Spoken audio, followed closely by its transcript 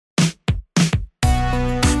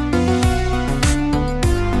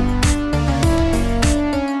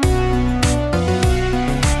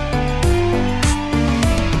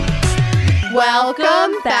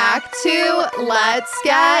Let's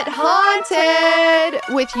Get Haunted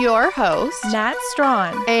with your host, Nat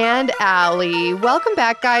Strawn and Allie. Welcome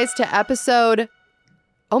back, guys, to episode,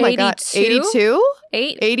 oh my 82? God, 82?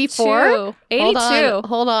 84? 82.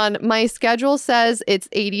 Hold on. My schedule says it's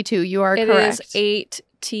 82. You are correct. It is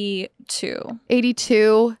 82.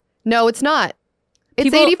 82. No, it's not. It's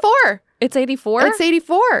People- 84. It's 84? It's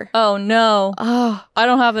 84. Oh, no. Oh, I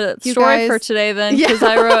don't have a You story guys- for today then because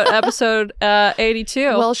I wrote episode 82.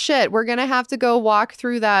 well, shit. We're going to have to go walk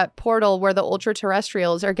through that portal where the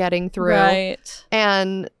ultra-terrestrials are getting through right.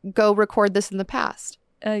 and go record this in the past.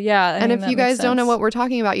 Yeah. I And mean, if that you guys makes don't know sense. what we're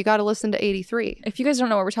talking about, you got to listen to 83. If you guys don't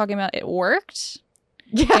know what we're talking about, it worked.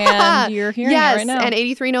 Yeah. And you're hearing Yes, it right now. and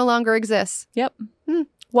 83 no longer exists. Yep.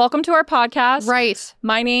 Welcome to our podcast. Right.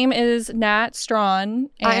 My name is Nat Strawn.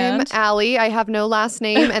 I'm And Allie. I have no last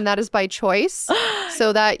name, and that is by choice,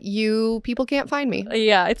 so that you people can't find me.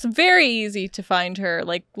 yeah, it's very easy to find her.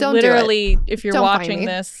 Like, Don't do literally, if you're Don't find watching me.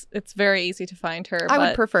 this, it's very easy to find her. I would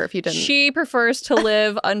but prefer if you didn't. she prefers to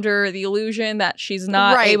live under the illusion that she's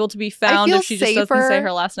not Right. able to be found feel if she just doesn't safer. say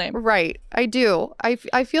her last name. Right. I do. I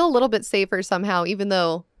feel a little bit safer somehow, even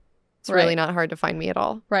though it's really Right. not hard to find me at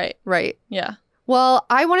all. Right. Right. Yeah. Well,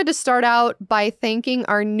 I wanted to start out by thanking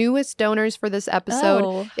our newest donors for this episode.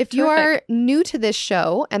 Oh, If you are terrific. new to this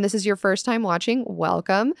show and this is your first time watching,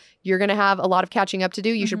 welcome. You're going to have a lot of catching up to do.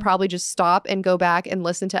 You should Mhm. probably just stop and go back and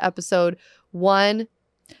listen to episode 1,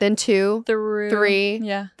 then 2, Through 3,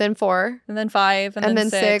 yeah, then 4. and then 5, and, and then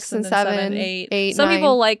then 6 and then 7, 8. 8, Some 9.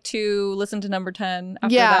 people like to listen to number 10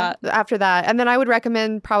 after yeah, that. after that. And then I would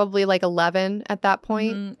recommend probably like 11 at that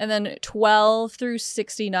point. Mhm. And then 12 through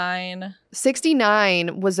 69.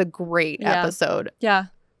 69 was a great Yeah. episode. Yeah.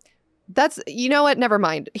 That's, you know what? Never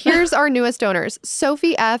mind. Here's our newest donors: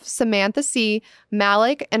 Sophie F., Samantha C.,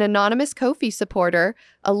 Malik, an anonymous Ko-fi supporter,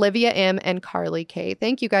 Olivia M., and Carly K.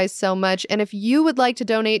 Thank you guys so much. And if you would like to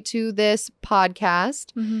donate to this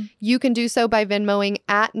podcast, you can do so by Venmoing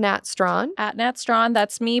at Nat Strawn. At Nat Strawn,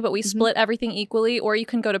 that's me, but we Mhm. split everything equally. Or you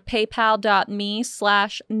can go to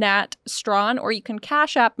paypal.me/Nat Strawn, or you can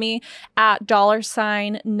Cash App me at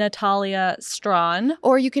 $ Natalia Strawn.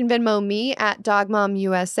 Or you can Venmo me at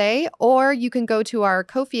DogMomUSA, or you can go to our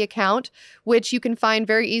Ko-fi account, which you can find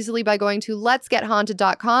very easily by going to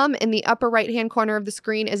letsgethaunted.com. In the upper right-hand corner of the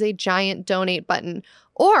screen is a giant donate button.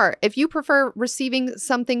 Or if you prefer receiving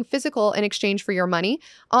something physical in exchange for your money,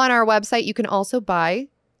 on our website, you can also buy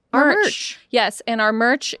our merch. Yes, and our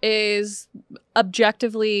merch is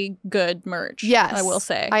objectively good merch. Yes, I will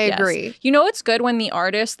say. I Yes. agree. You know, it's good when the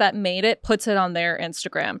artist that made it puts it on their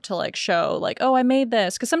Instagram to like show like, oh, I made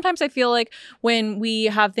this. Because sometimes I feel like when we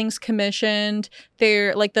have things commissioned,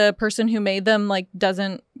 they're like the person who made them like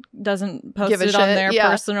doesn't post Give a it on shit. their Yeah.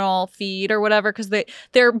 personal feed or whatever, because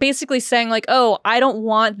they're basically saying like, oh, I don't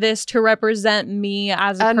want this to represent me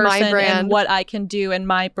as a And my person brand. and what I can do in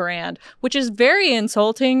my brand, which is very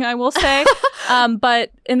insulting, I will say.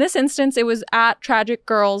 But in this instance, it was at Tragic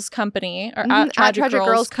Girls Company or Mhm, at Tragic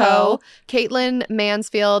Girls Co. Caitlin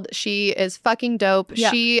Mansfield, she is fucking dope.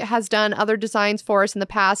 Yeah. She has done other designs for us in the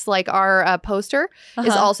past, like our poster is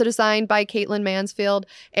Uh-huh. also designed by Caitlin Mansfield,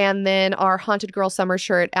 and then our Haunted Girl summer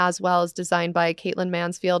shirt as well is designed by Caitlin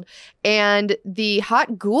Mansfield, and the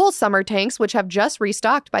Hot Ghoul summer tanks, which have just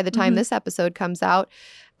restocked by the time Mhm. this episode comes out,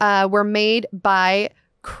 were made by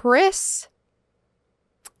Chris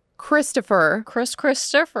Christopher. Chris of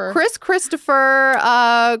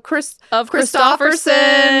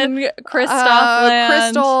Christopherson, Christophland.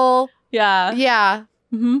 Crystal. Yeah. Yeah.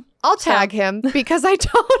 hmm I'll tag him because I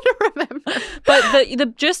don't remember. But the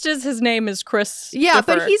gist is his name is Chris. Yeah,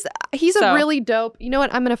 but he's So- a really dope. You know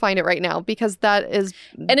what? I'm gonna find it right now because that is.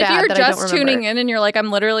 And if you're just tuning in and you're like,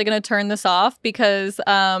 I'm literally going to turn this off because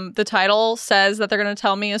the title says that they're going to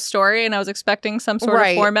tell me a story and I was expecting some sort Right.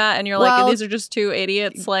 of format and you're Well, like, these are just two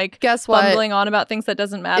idiots like guess what? bumbling on about things that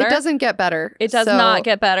doesn't matter. It doesn't get better. It does So, not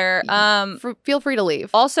get better. Feel free to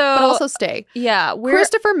leave, Also, but also stay. yeah,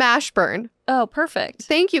 Christopher Mashburn. Oh, perfect.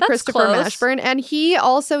 Thank you, That's Christopher close. Mashburn. And he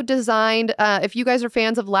also designed, if you guys are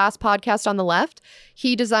fans of Last Podcast on the Left,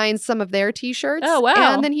 he designed some of their t-shirts. Oh, wow.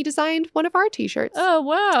 And then he designed one of our t-shirts. Oh,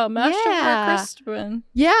 wow. Master Yeah. Crispin.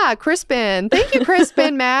 Yeah, Crispin. Thank you,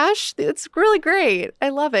 Crispin Mash. It's really great. I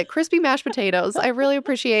love it. Crispy mashed potatoes. I really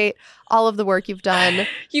appreciate all of the work you've done.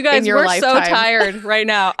 You guys, your we're so lifetime. tired right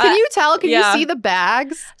now. Can you tell? Can yeah. you see the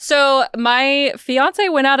bags? So my fiance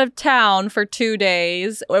went out of town for 2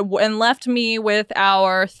 days and left me with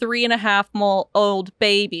our 3.5-month-old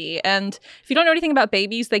baby. And if you don't know anything about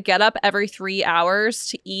babies, they get up every 3 hours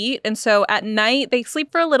to eat. And so at night, they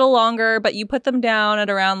sleep for a little longer, but you put them down at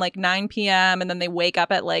around like 9 p.m. and then they wake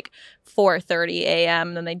up at like 4:30 a.m.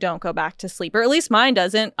 and then they don't go back to sleep. Or at least mine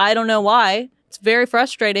doesn't. I don't know why. It's very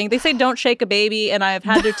frustrating. They say don't shake a baby, and I've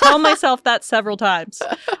had to tell myself that several times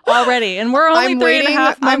already. And we're only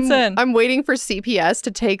 3.5 months in. I'm waiting for CPS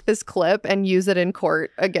to take this clip and use it in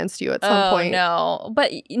court against you at some point. No,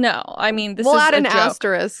 but no. I mean, this we'll is add a an joke.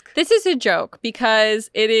 asterisk. This is a joke because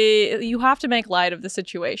it is. You have to make light of the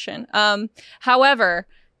situation. However,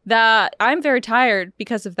 that I'm very tired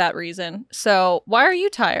because of that reason. So why are you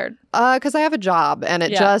tired? Because I have a job and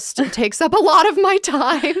it just takes up a lot of my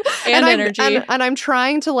time and energy. And I'm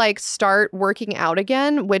trying to like start working out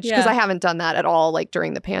again, which because I haven't done that at all like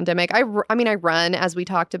during the pandemic. I mean, I run as we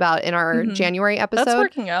talked about in our January episode. That's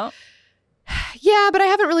working out. Yeah, but I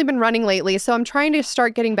haven't really been running lately. So I'm trying to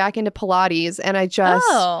start getting back into Pilates. And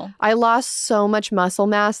I lost so much muscle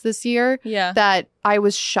mass this year that I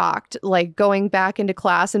was shocked, like going back into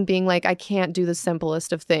class and being like, I can't do the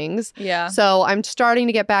simplest of things. Yeah. So I'm starting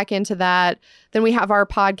to get back into that. Then we have our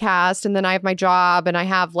podcast and then I have my job and I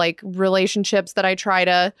have like relationships that I try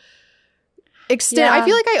to extend. I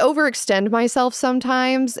feel like I overextend myself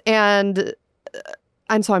sometimes and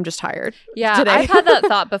so I'm just tired. Yeah, today. I've had that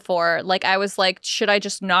thought before. Like, I was like, should I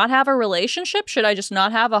just not have a relationship? Should I just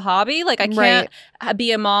not have a hobby? Like, I can't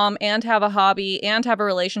be a mom and have a hobby and have a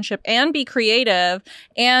relationship and be creative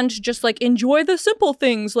and just, like, enjoy the simple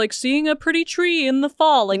things, like seeing a pretty tree in the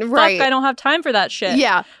fall. Like, fuck, I don't have time for that shit.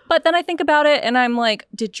 Yeah. But then I think about it and I'm like,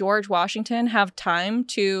 did George Washington have time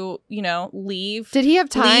to, you know, leave? Did he have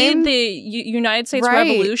time? Lead the United States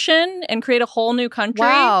Revolution and create a whole new country?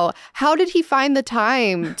 Wow. How did he find the time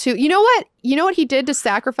to, you know what he did to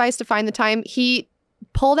sacrifice to find the time? He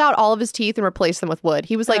pulled out all of his teeth and replaced them with wood.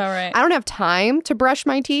 He was like, I don't have time to brush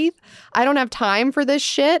my teeth. I don't have time for this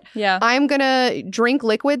shit. Yeah. I'm going to drink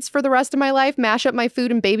liquids for the rest of my life, mash up my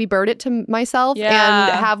food and baby bird it to myself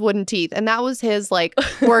and have wooden teeth. And that was his like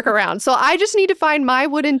workaround. So I just need to find my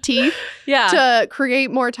wooden teeth to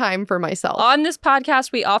create more time for myself. On this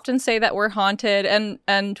podcast, we often say that we're haunted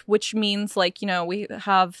and which means like, you know, we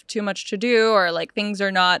have too much to do or like things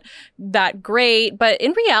are not that great. But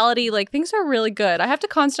in reality, like things are really good. I have to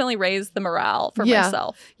constantly raise the morale for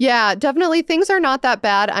myself. Yeah, definitely. Things are not that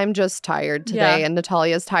bad. I'm just tired today and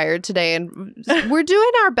Natalia's tired today and we're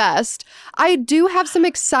doing our best. I do have some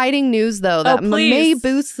exciting news though that may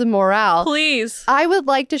boost the morale. Please. I would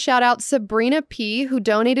like to shout out Sabrina P, who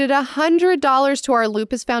donated $100 to our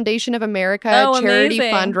Lupus Foundation of America charity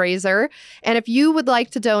fundraiser. And if you would like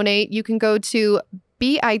to donate, you can go to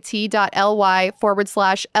bit.ly/LGH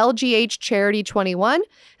Charity 21,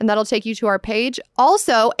 and that'll take you to our page.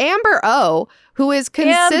 Also, Amber O, who is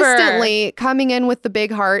consistently coming in with the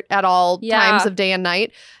big heart at all times of day and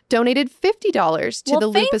night, donated $50 to the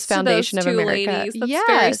Lupus Foundation of America. Ladies. That's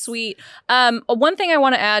very sweet. One thing I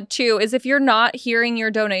want to add too is if you're not hearing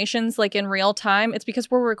your donations like in real time, it's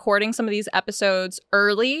because we're recording some of these episodes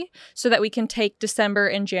early so that we can take December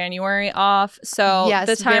and January off. So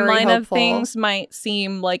the timeline of things might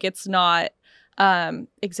seem like it's not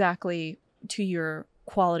exactly to your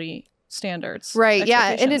quality standards. Right.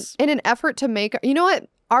 Yeah. In an effort to make, you know what?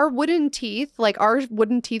 Our wooden teeth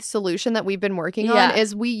solution that we've been working on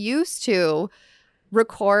is we used to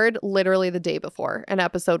record literally the day before an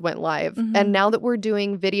episode went live. And now that we're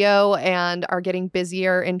doing video and are getting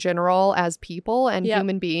busier in general as people and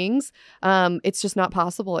human beings, it's just not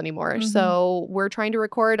possible anymore. So we're trying to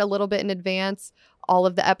record a little bit in advance all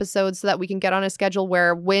of the episodes so that we can get on a schedule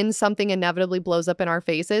where when something inevitably blows up in our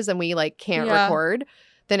faces and we like can't record,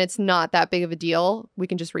 then it's not that big of a deal. We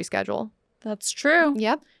can just reschedule. That's true.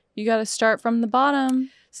 Yep. You got to start from the bottom.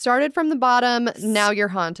 Started from the bottom. Now you're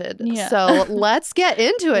haunted. Yeah. So let's get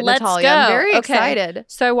into it, Natalia. I'm very excited.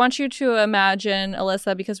 So I want you to imagine,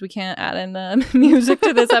 Alyssa, because we can't add in the music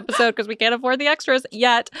to this episode because we can't afford the extras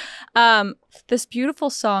yet. This beautiful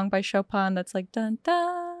song by Chopin that's like dun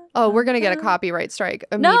dun. Oh, we're going to get a copyright strike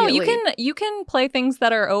immediately. No, you can play things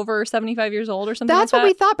that are over 75 years old or something That's like that. What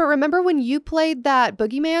we thought. But remember when you played that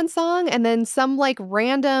Boogeyman song and then some like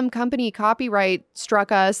random company copyright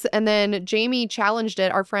struck us and then Jamie challenged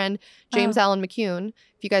it, our friend James Allen McCune.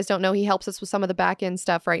 If you guys don't know, he helps us with some of the back end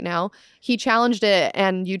stuff right now. He challenged it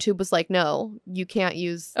and YouTube was like, no, you can't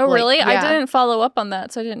use. Oh, really? Yeah. I didn't follow up on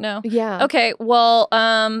that, so I didn't know. Yeah. Okay, well,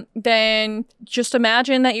 then just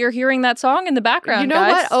imagine that you're hearing that song in the background, You know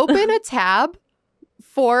guys. what? Open a tab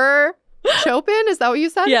for Chopin, is that what you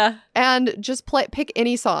said? Yeah. And just pick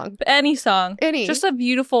any song. Any song. Any. Just a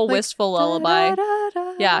beautiful, Like, wistful lullaby.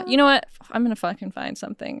 da-da-da-da. Yeah. You know what? I'm going to fucking find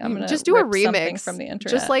something. I'm going to just do a rip something remix from the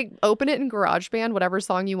internet. Just like open it in GarageBand, whatever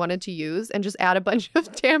song you wanted to use, and just add a bunch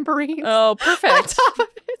of tambourines. Oh, on perfect. top of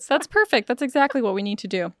it. That's perfect. That's exactly what we need to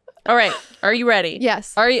do. All right. Are you ready?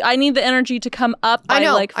 Yes. I need the energy to come up by I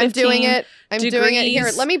know. like 15 I'm doing it. I'm doing it. Here,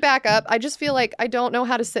 degrees. let me back up. I just feel like I don't know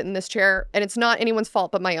how to sit in this chair, and it's not anyone's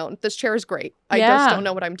fault but my own. This chair is great. I Yeah. just don't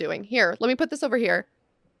know what I'm doing. Here, let me put this over here.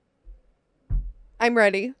 I'm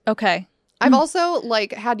ready. Okay. I've also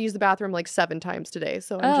like had to use the bathroom like 7 times today,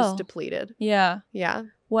 so I'm Oh. just depleted. Yeah. Yeah.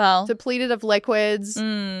 Well. Depleted of liquids.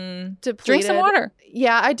 Depleted. Drink some water.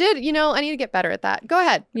 Yeah, I did. You know, I need to get better at that. Go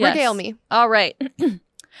ahead. Yes. Regale me. All right.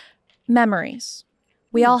 Memories.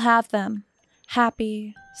 We all have them.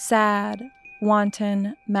 Happy, sad,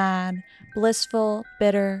 wanton, mad, blissful,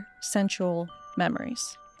 bitter, sensual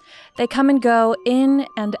memories. They come and go in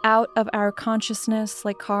and out of our consciousness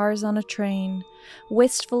like cars on a train,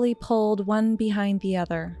 wistfully pulled one behind the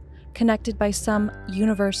other, connected by some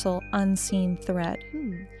universal unseen thread.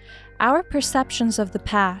 Our perceptions of the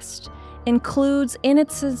past includes in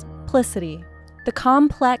its simplicity the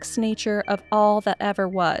complex nature of all that ever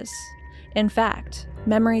was. In fact,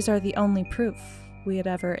 memories are the only proof we had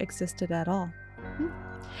ever existed at all.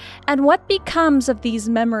 And what becomes of these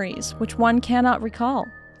memories which one cannot recall?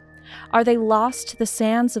 Are they lost to the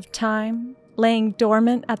sands of time, laying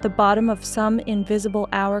dormant at the bottom of some invisible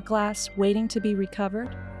hourglass waiting to be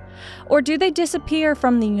recovered? Or do they disappear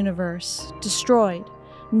from the universe, destroyed,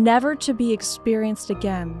 never to be experienced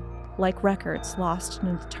again, like records lost in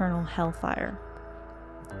an eternal hellfire?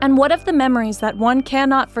 And what of the memories that one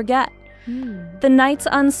cannot forget? The nights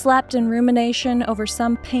unslept in rumination over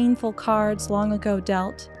some painful cards long ago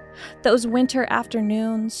dealt. Those winter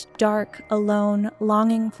afternoons, dark, alone,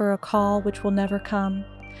 longing for a call which will never come.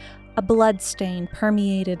 A bloodstain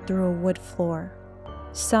permeated through a wood floor.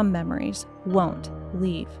 Some memories won't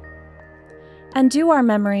leave. And do our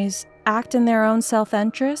memories act in their own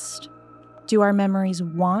self-interest? Do our memories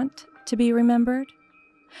want to be remembered?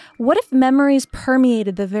 What if memories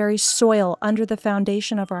permeated the very soil under the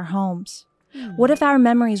foundation of our homes? What if our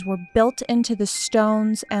memories were built into the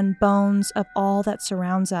stones and bones of all that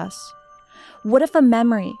surrounds us? What if a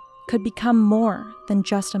memory could become more than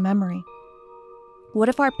just a memory? What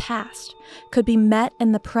if our past could be met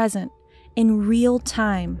in the present, in real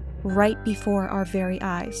time, right before our very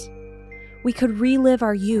eyes? We could relive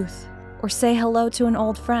our youth, or say hello to an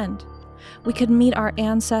old friend. We could meet our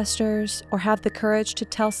ancestors, or have the courage to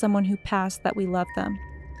tell someone who passed that we love them.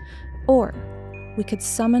 Or we could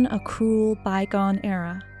summon a cruel bygone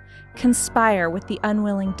era, conspire with the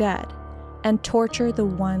unwilling dead, and torture the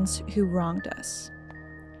ones who wronged us.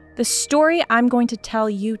 The story I'm going to tell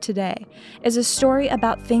you today is a story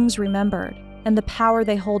about things remembered and the power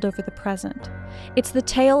they hold over the present. It's the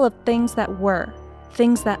tale of things that were,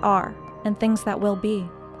 things that are, and things that will be.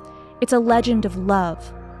 It's a legend of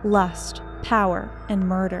love, lust, power, and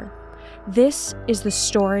murder. This is the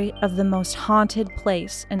story of the most haunted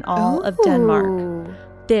place in all of Denmark.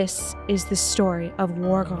 This is the story of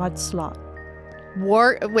War God Slot.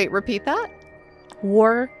 Wait, repeat that?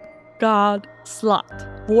 War God Slot.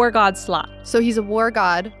 War God Slot. So he's a war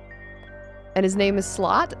god, and his name is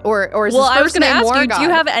Slot? Or is Well, his I was first going to name ask War you, God? do you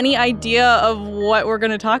have any idea of what we're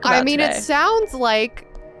going to talk about I mean, today? it sounds like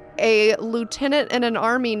a lieutenant in an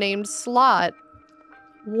army named Slot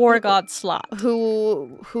War God Slot.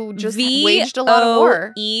 who just waged a lot of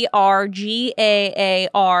war.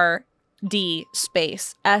 VOERGAARD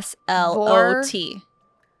space SLOT.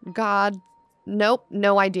 God, nope,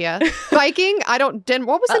 no idea. Viking?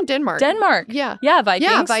 What was in Denmark? Denmark. Yeah. Yeah,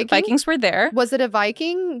 Vikings. Yeah, Viking. Vikings were there. Was it a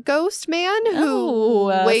Viking ghost man who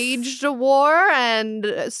No, waged a war and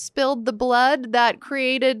spilled the blood that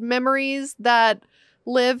created memories that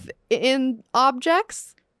live in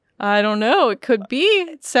objects? I don't know. It could be.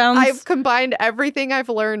 It sounds I've combined everything I've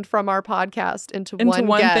learned from our podcast into one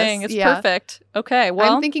guess. thing. It's Yeah. perfect. Okay,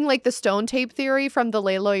 well. I'm thinking like the stone tape theory from the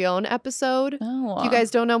Le Loyon episode. Oh, If you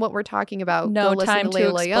guys don't know what we're talking about, no go listen time to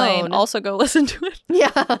to Le explain. Loyon. Also, go listen to it.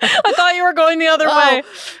 Yeah. I thought you were going the other way.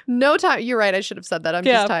 No time. You're right. I should have said that. I'm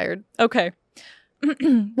just tired. Okay.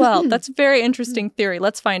 Well, that's a very interesting theory.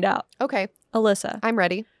 Let's find out. Okay. Alyssa, I'm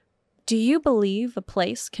ready. do you believe a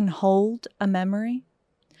place can hold a memory?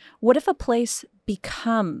 What if a place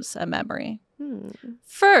becomes a memory?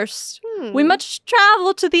 First, we must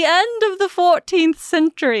travel to the end of the 14th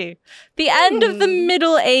century, the end of the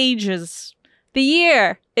Middle Ages. The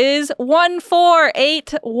year is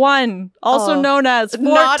 1481, also known as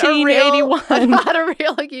 1481. Not a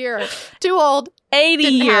real year. Too old. 80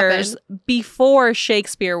 Didn't years happen. before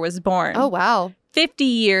Shakespeare was born. Oh, wow. 50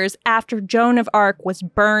 years after Joan of Arc was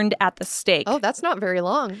burned at the stake. Oh, that's not very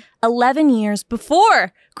long. 11 years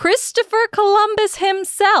before Christopher Columbus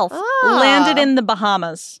himself landed in the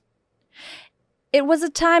Bahamas. It was a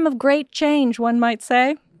time of great change, one might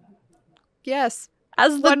say. Yes,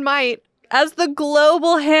 As one might. As the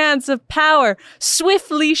global hands of power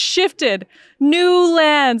swiftly shifted, new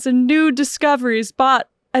lands and new discoveries brought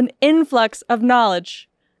an influx of knowledge,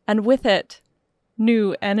 and with it,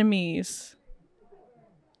 new enemies.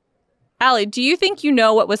 Allie, do you think you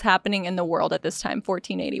know what was happening in the world at this time,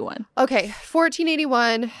 1481? Okay,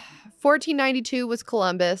 1481. 1492 was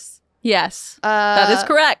Columbus. Yes, that is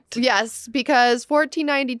correct. Yes, because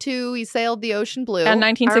 1492 he sailed the ocean blue. And I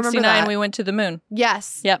remember 1969 that. we went to the moon.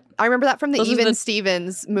 Yes. Yep. I remember that from the Those are Even the-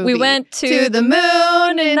 Stevens movie. We went to the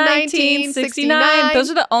moon in 1969. Those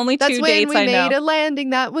are the only That's two when dates we I know. made a landing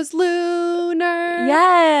that was lunar.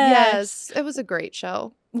 Yes. Yes. It was a great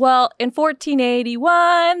show. Well, in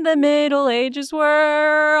 1481, the Middle Ages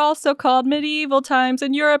were also called medieval times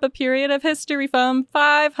in Europe, a period of history from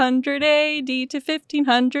 500 AD to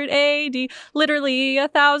 1500 AD, literally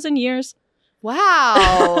 1,000 years.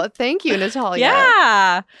 Wow. Thank you, Natalia.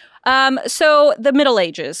 Yeah. So the Middle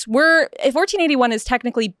Ages. 1481 is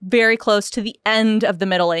technically very close to the end of the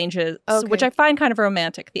Middle Ages, Okay. which I find kind of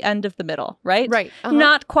romantic. The end of the middle, right? Right. Uh-huh.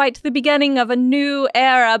 Not quite the beginning of a new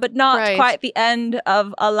era, but not Right. quite the end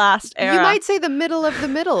of a last era. You might say the middle of the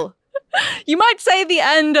middle. You might say the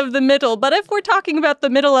end of the middle, but if we're talking about the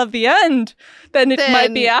middle of the end, then it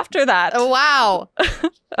might be after that. Oh, wow.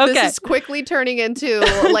 Okay. This is quickly turning into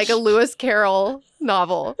like a Lewis Carroll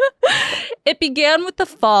novel. It began with the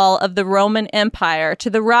fall of the Roman Empire to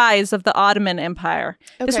the rise of the Ottoman Empire.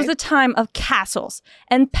 This Okay. was a time of castles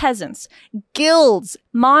and peasants, guilds,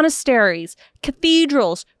 monasteries,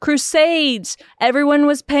 cathedrals, crusades. Everyone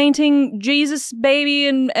was painting Jesus, baby,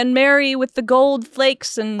 and Mary with the gold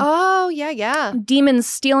flakes and Oh, yeah. demons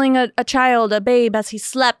stealing a child, a babe, as he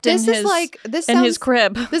slept This in is his like this in sounds his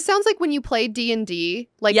crib. This sounds like when you play D&D.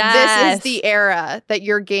 Like this Yes. is the era that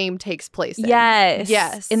your game takes place in. Yes.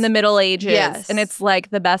 Yes. In the Middle Ages. Yes. And it's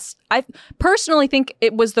like the best. I personally think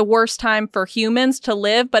it was the worst time for humans to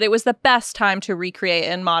live, but it was the best time to recreate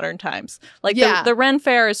in modern times. Like Yeah. the Ren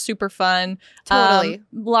Fair is super fun. Totally.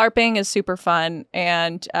 LARPing is super fun.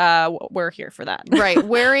 And we're here for that. Right.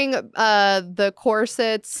 Wearing the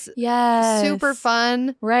corsets. Yes. Super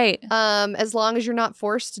fun. Right. As long as you're not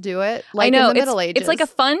forced to do it. Like I know in the Middle Ages. it's like a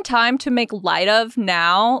fun time to make light of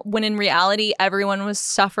now, when in reality everyone was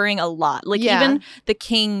suffering a lot. Like Yeah. even the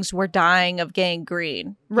kings were dying of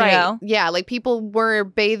gangrene. right. You know? Yeah. Like people were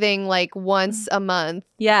bathing like once a month,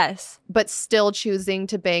 Yes. but still choosing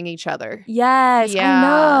to bang each other. Yes. Yeah. I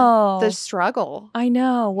know. The struggle. I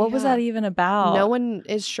know. What was Yeah. that even about? No one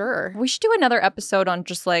is sure. We should do another episode on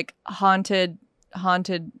just like haunted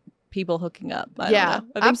people hooking up. I Yeah, don't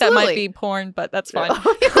know. I think that might absolutely. be porn, but that's fine.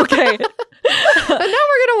 Okay. Okay. And now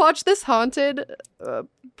we're gonna watch this haunted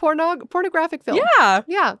pornographic film. Yeah.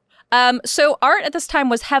 Yeah. So art at this time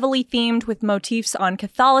was heavily themed with motifs on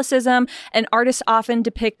Catholicism, and artists often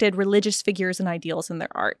depicted religious figures and ideals in their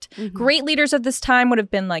art. Mm-hmm. Great leaders of this time would have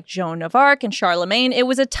been like Joan of Arc and Charlemagne. It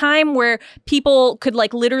was a time where people could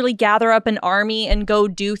like literally gather up an army and go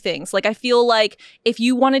do things. Like I feel like if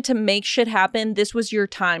you wanted to make shit happen, this was your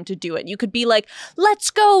time to do it. You could be like, let's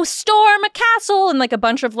go storm a castle, and like a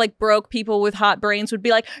bunch of like broke people with hot brains would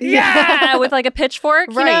be like, yeah, with like a pitchfork,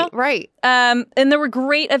 you know? Right. And there were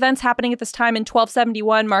great events happening at this time. In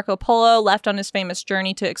 1271, Marco Polo left on his famous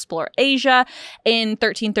journey to explore Asia. In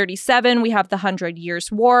 1337, we have the 100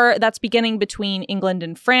 Years' War. That's beginning between England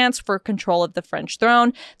and France for control of the French throne.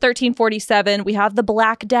 1347, we have the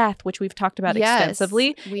Black Death, which we've talked about Yes,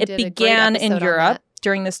 extensively. we It did a great began in episode on Europe that.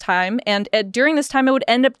 during this time. And during this time, it would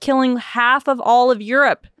end up killing half of all of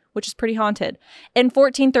Europe, which is pretty haunted. In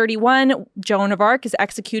 1431, Joan of Arc is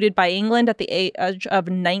executed by England at the age of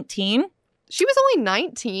 19. She was only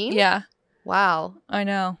 19. Yeah, Wow. I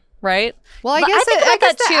know, right? Well, I But I guess, think I about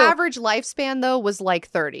guess that the too. average lifespan though was like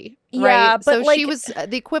 30. Yeah, right? but so like- she was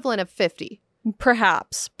the equivalent of 50.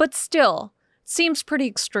 Perhaps, but still, seems pretty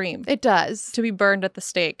extreme It does. to be burned at the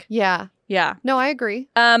stake. Yeah. Yeah. No, I agree.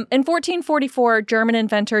 In 1444, German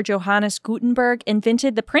inventor Johannes Gutenberg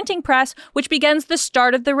invented the printing press, which begins the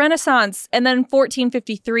start of the Renaissance. And then in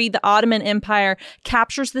 1453, the Ottoman Empire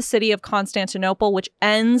captures the city of Constantinople, which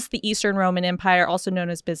ends the Eastern Roman Empire, also known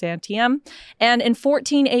as Byzantium. And in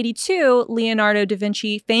 1482, Leonardo da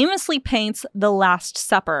Vinci famously paints The Last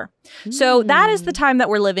Supper. So that is the time that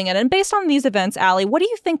we're living in. And based on these events, Allie, what do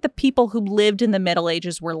you think the people who lived in the Middle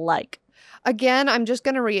Ages were like? Again, I'm just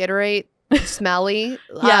going to reiterate, smelly.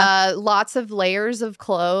 Yeah. Lots of layers of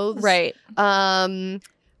clothes. Right.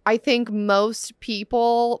 I think most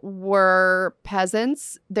people were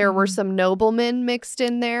peasants. There were some noblemen mixed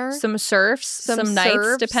in there. Some serfs, some knights,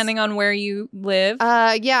 serfs. depending on where you live.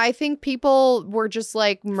 Yeah, I think people were just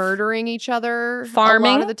like murdering each other Farming.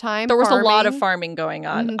 a lot of the time. There was a lot of farming going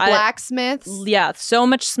on. Blacksmiths. Yeah, so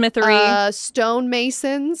much smithery.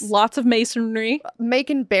 Stonemasons. Lots of masonry.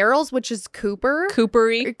 Making barrels, which is Coopery.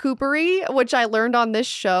 Coopery, which I learned on this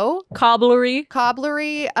show. Cobblery.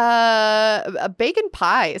 Bacon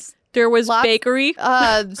pies. There was bakery.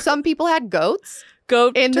 Some people had goats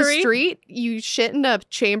Goatery. in the street. You shit in a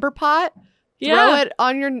chamber pot. Throw it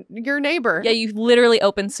on your neighbor. Yeah, you literally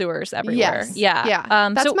open sewers everywhere. Yes. Yeah.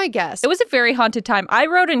 That's so my guess. It was a very haunted time. I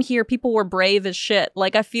wrote in here, people were brave as shit.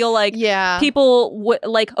 Like, I feel like people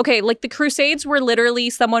like the Crusades were literally,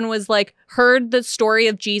 someone was like, heard the story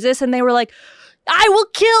of Jesus and they were like, I will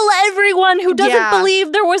kill everyone who doesn't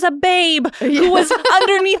believe there was a babe who was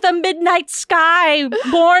underneath a midnight sky,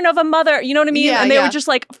 born of a mother. You know what I mean? And they were just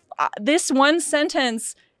like, this one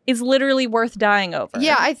sentence is literally worth dying over.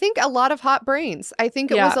 Yeah, I think a lot of hot brains. I think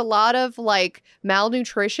it was a lot of like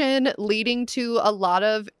malnutrition leading to a lot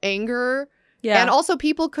of anger. Yeah. And also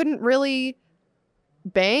people couldn't really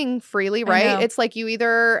bang freely, right? It's like you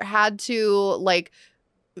either had to like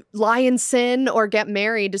lie in sin or get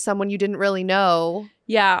married to someone you didn't really know.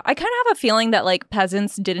 Yeah, I kind of have a feeling that like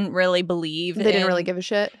peasants didn't really believe. They didn't really give a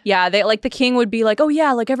shit. Yeah, they like the king would be like, oh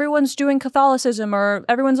yeah, like everyone's doing Catholicism or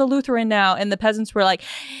everyone's a Lutheran now. And the peasants were like,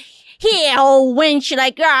 here, oh, when should I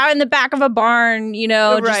go in the back of a barn? You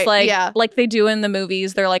know, just like they do in the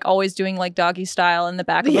movies. They're like always doing like doggy style in the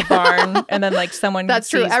back of a barn. And then like someone That's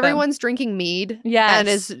true. sees Everyone's drinking mead.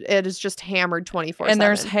 Yes. And it is just hammered 24/7. And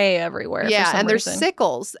there's hay everywhere. Yeah, for some and there's reason.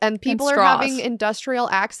 sickles. And people are having industrial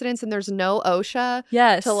accidents and there's no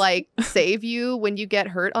OSHA to like save you when you get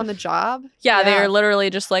hurt on the job. Yeah, they're literally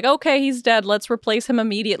just like, okay, he's dead. Let's replace him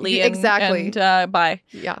immediately. Exactly. And bye.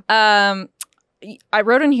 Yeah. I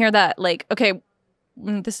wrote in here that, like, okay,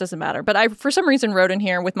 this doesn't matter, but I, for some reason, wrote in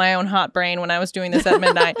here with my own hot brain when I was doing this at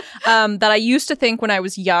midnight, that I used to think when I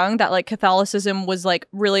was young that, like, Catholicism was, like,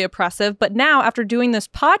 really oppressive. But now, after doing this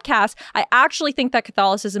podcast, I actually think that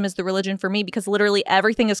Catholicism is the religion for me because literally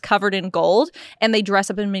everything is covered in gold and they dress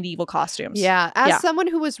up in medieval costumes. Yeah. As someone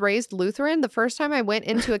who was raised Lutheran, the first time I went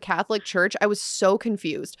into a Catholic church, I was so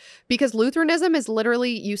confused because Lutheranism is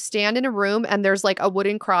literally you stand in a room and there's, like, a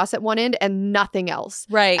wooden cross at one end and nothing else.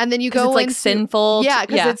 Right. And then you go it's, like, sinful. Yeah,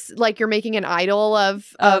 because it's like you're making an idol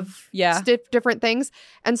of different things.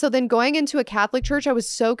 And so then going into a Catholic church, I was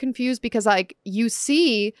so confused because like you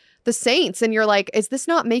see the saints and you're like, is this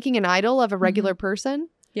not making an idol of a regular person?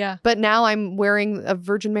 Yeah. But now I'm wearing a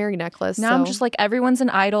Virgin Mary necklace. Now I'm just like, everyone's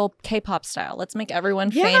an idol K-pop style. Let's make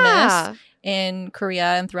everyone famous in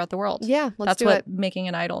Korea and throughout the world. Yeah, that's what making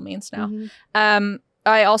an idol means now.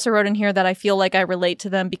 I also wrote in here that I feel like I relate to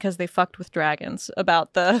them because they fucked with dragons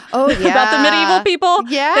about the about the medieval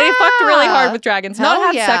people. Yeah. They fucked really hard with dragons. Not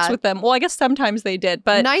had sex yeah. with them. Well, I guess sometimes they did,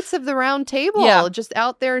 but Knights of the Round Table, just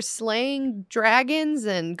out there slaying dragons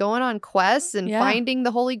and going on quests and finding the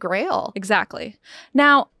Holy Grail. Exactly.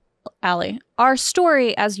 Now, Allie, our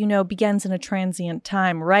story, as you know, begins in a transient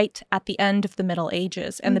time right at the end of the Middle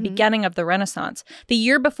Ages and the beginning of the Renaissance, the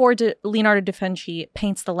year before Leonardo da Vinci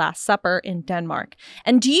paints The Last Supper in Denmark.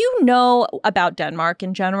 And do you know about Denmark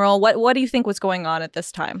in general? What do you think was going on at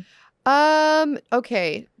this time?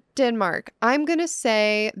 Okay, Denmark. I'm going to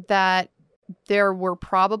say that there were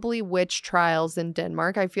probably witch trials in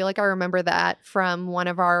Denmark. I feel like I remember that from one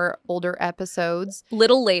of our older episodes.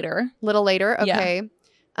 Little later. Okay. Yeah.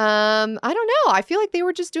 I don't know. I feel like they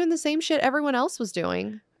were just doing the same shit everyone else was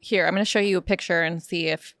doing. Here, I'm going to show you a picture and see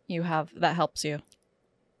if you have that helps you.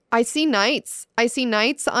 I see knights.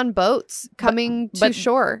 On boats coming to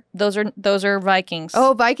shore. Those are Vikings.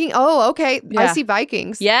 Oh, Viking. Oh, okay. Yeah. I see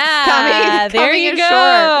Vikings. Yeah. There you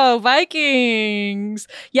go. Shore. Vikings.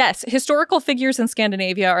 Yes. Historical figures in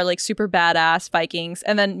Scandinavia are like super badass Vikings.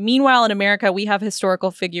 And then meanwhile in America, we have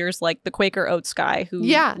historical figures like the Quaker Oats guy who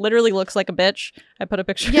literally looks like a bitch. I put a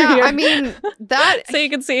picture here. Yeah, I mean, that... so you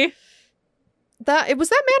can see. Was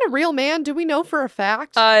that man a real man? Do we know for a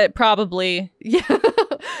fact? Probably. Yeah.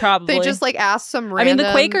 Probably. They just like asked some random... I mean,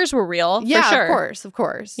 the Quakers were real, yeah, for sure. of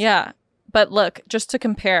course. Yeah. But look, just to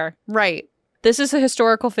compare. Right. This is the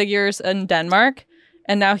historical figures in Denmark,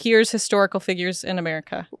 and now here's historical figures in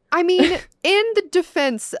America. I mean, in the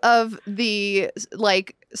defense of the,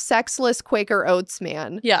 like, sexless Quaker Oats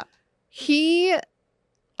man. Yeah.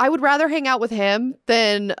 I would rather hang out with him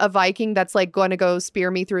than a Viking that's, like, going to go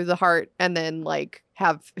spear me through the heart and then, like,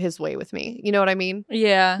 have his way with me. You know what I mean?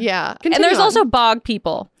 Yeah. Yeah. And there's also bog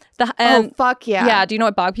people. Oh, fuck yeah. Yeah. Do you know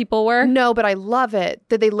what bog people were? No, but I love it.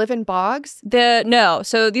 Did they live in bogs? No.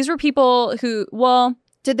 So these were people who, well...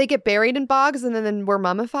 Did they get buried in bogs and then were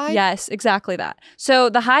mummified? Yes, exactly that. So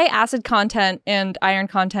the high acid content and iron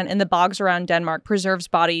content in the bogs around Denmark preserves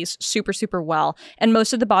bodies super, super well. And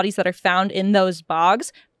most of the bodies that are found in those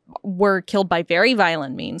bogs were killed by very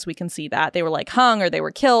violent means. We can see that. They were like hung or they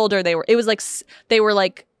were killed or they were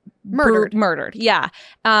murdered. Yeah.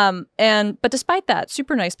 But despite that,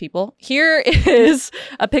 super nice people. Here is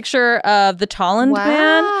a picture of the Tolland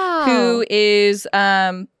man, who is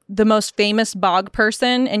the most famous bog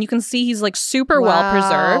person. And you can see he's like super well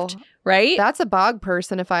preserved, right? That's a bog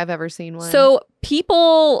person if I've ever seen one. So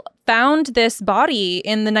people found this body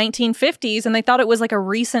in the 1950s and they thought it was like a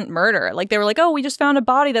recent murder. Like they were like, oh, we just found a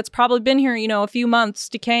body that's probably been here, a few months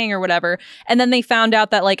decaying or whatever. And then they found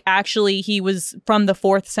out that like actually he was from the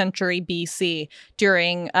 4th century BC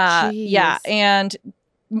during, and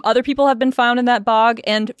other people have been found in that bog.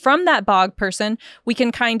 And from that bog person, we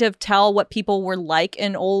can kind of tell what people were like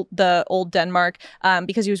in the old Denmark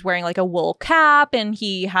because he was wearing like a wool cap and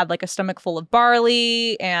he had like a stomach full of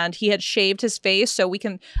barley and he had shaved his face. So we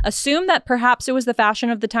can assume that perhaps it was the fashion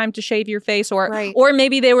of the time to shave your face or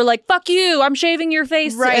maybe they were like, fuck you, I'm shaving your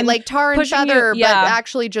face. Right, and like tar and feather, but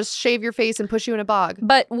actually just shave your face and push you in a bog.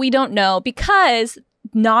 But we don't know because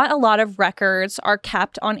not a lot of records are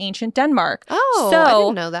kept on ancient Denmark. Oh, so, I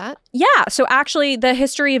didn't know that. Yeah. So actually, the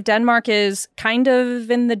history of Denmark is kind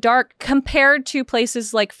of in the dark compared to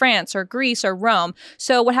places like France or Greece or Rome.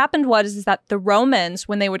 So what happened is that the Romans,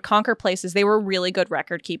 when they would conquer places, they were really good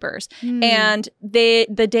record keepers. And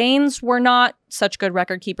the Danes were not such good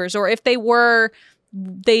record keepers. Or if they were...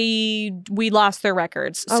 we lost their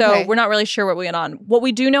records. Okay. So we're not really sure what went on. What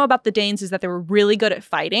we do know about the Danes is that they were really good at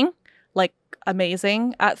fighting, like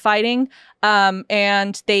amazing at fighting.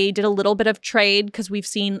 And they did a little bit of trade because we've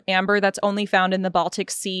seen amber that's only found in the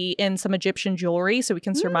Baltic Sea in some Egyptian jewelry. So we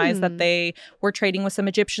can surmise that they were trading with some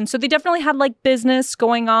Egyptians. So they definitely had like business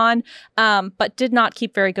going on, but did not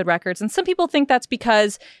keep very good records. And some people think that's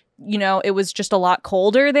because it was just a lot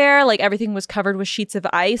colder there. Like everything was covered with sheets of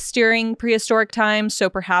ice during prehistoric times. So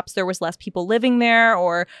perhaps there was less people living there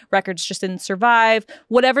or records just didn't survive.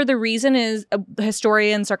 Whatever the reason is,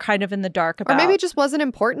 historians are kind of in the dark about. Or maybe it just wasn't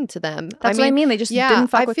important to them. That's what I mean. They just didn't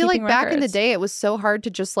fuck with keeping records. I feel like back in the day, it was so hard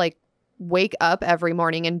to just like wake up every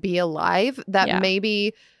morning and be alive that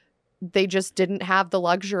maybe they just didn't have the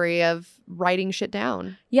luxury of writing shit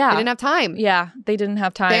down. Yeah. They didn't have time. Yeah, they didn't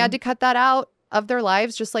have time. They had to cut that out of their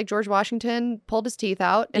lives, just like George Washington pulled his teeth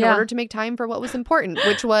out in order to make time for what was important,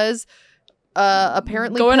 which was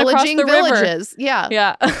apparently going pillaging across the villages. River.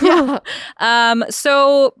 Yeah.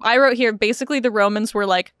 So I wrote here, basically the Romans were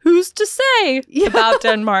like, who's to say about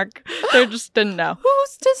Denmark? They just didn't know.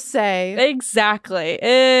 Who's to say? Exactly.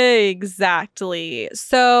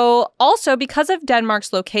 So also because of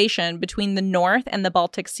Denmark's location between the North and the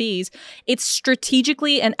Baltic Seas, it's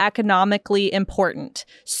strategically and economically important.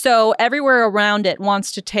 So everywhere around it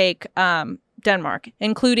wants to take Denmark,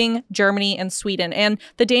 including Germany and Sweden. And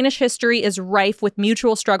the Danish history is rife with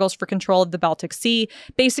mutual struggles for control of the Baltic Sea.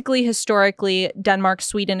 Basically, historically, Denmark,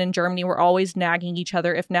 Sweden, and Germany were always nagging each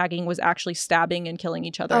other, if nagging was actually stabbing and killing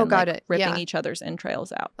each other ripping each other's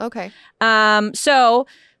entrails out. Okay. So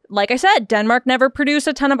like I said, Denmark never produced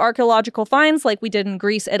a ton of archaeological finds like we did in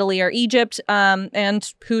Greece, Italy, or Egypt.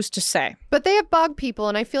 And who's to say? But they have bog people,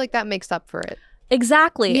 and I feel like that makes up for it.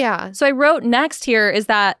 Exactly. Yeah. So I wrote next here is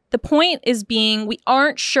that the point is being we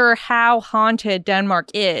aren't sure how haunted Denmark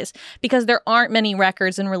is because there aren't many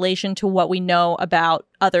records in relation to what we know about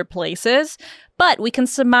other places. But we can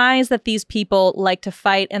surmise that these people like to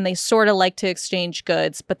fight and they sort of like to exchange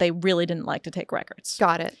goods, but they really didn't like to take records.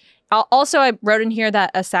 Got it. Also, I wrote in here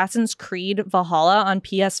that Assassin's Creed Valhalla on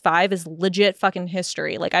PS5 is legit fucking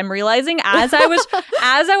history. Like I'm realizing as I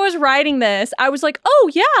was writing this, I was like, oh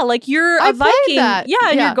yeah, like you're a Viking. That. Yeah,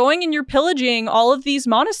 and you're going and you're pillaging all of these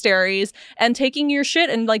monasteries and taking your shit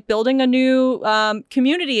and like building a new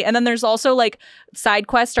community. And then there's also like side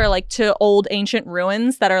quests are like to old ancient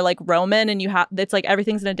ruins that are like Roman, and it's like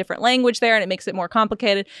everything's in a different language there, and it makes it more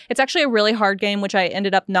complicated. It's actually a really hard game, which I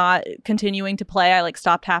ended up not continuing to play. I like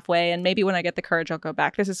stopped halfway, and maybe when I get the courage, I'll go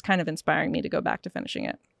back. This is kind of inspiring me to go back to finishing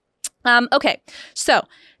it. Okay, so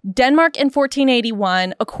Denmark in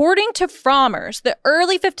 1481, according to Frommers, the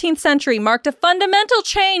early 15th century marked a fundamental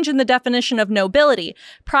change in the definition of nobility.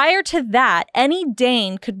 Prior to that, any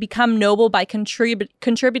Dane could become noble by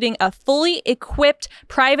contributing a fully equipped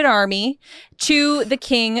private army to the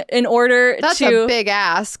king in order That's a big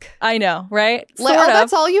ask. I know, right?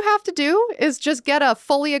 That's all you have to do is just get a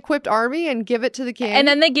fully equipped army and give it to the king. And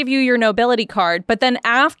then they give you your nobility card. But then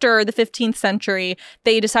after the 15th century,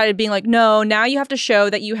 they decided being like, no, now you have to show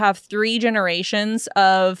that you have 3 generations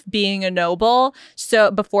of being a noble.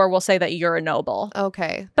 So before we'll say that you're a noble.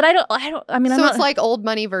 Okay. But I mean, so it's like old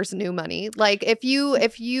money versus new money. Like if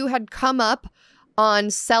you had come up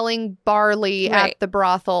on selling barley at the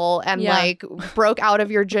brothel and like broke out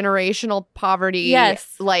of your generational poverty.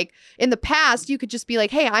 Yes. Like in the past, you could just be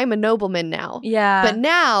like, hey, I'm a nobleman now. Yeah. But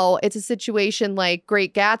now it's a situation like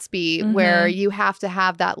Great Gatsby where you have to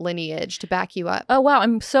have that lineage to back you up. Oh, wow.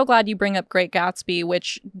 I'm so glad you bring up Great Gatsby,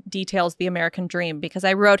 which details the American dream, because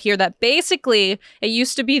I wrote here that basically it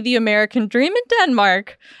used to be the American dream in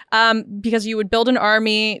Denmark, because you would build an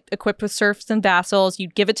army equipped with serfs and vassals.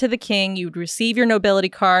 You'd give it to the king. You'd receive your nobility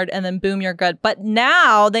card, and then boom, you're good. But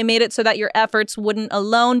now they made it so that your efforts wouldn't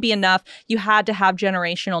alone be enough. You had to have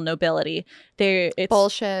generational nobility. It's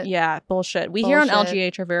bullshit. Yeah, bullshit. We here on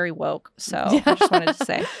LGH are very woke, so I just wanted to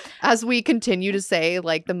say. As we continue to say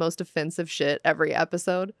like the most offensive shit every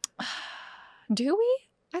episode. Do we?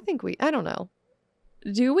 I don't know.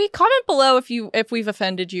 Do we? Comment below if we've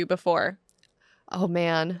offended you before. Oh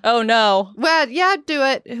man. Oh no. Well, yeah, do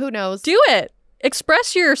it. Who knows? Do it.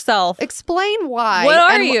 Express yourself. Explain why. What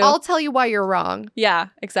are you? I'll tell you why you're wrong. Yeah,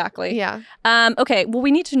 exactly. Yeah. Okay. Well, we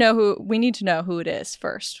need to know who it is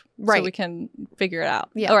first, right? So we can figure it out.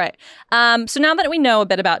 Yeah. All right. So now that we know a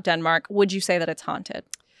bit about Denmark, would you say that it's haunted?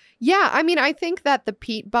 Yeah. I mean, I think that the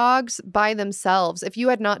peat bogs by themselves, if you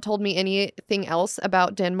had not told me anything else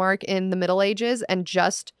about Denmark in the Middle Ages and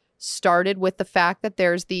just started with the fact that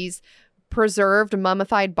there's these preserved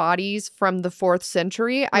mummified bodies from the 4th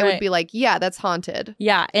century, I would be like, yeah, that's haunted.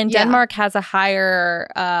 Yeah, and Denmark has a higher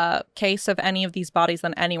case of any of these bodies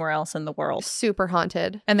than anywhere else in the world. Super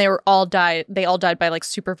haunted. And they all died by like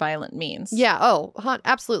super violent means. Yeah,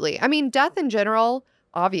 absolutely. I mean, death in general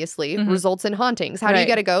obviously results in hauntings. How do you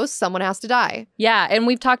get a ghost? Someone has to die. Yeah, and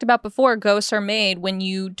we've talked about before, ghosts are made when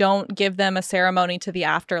you don't give them a ceremony to the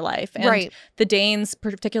afterlife. And the Danes,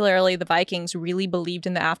 particularly the Vikings, really believed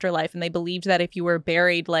in the afterlife, and they believed that if you were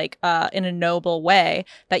buried like in a noble way,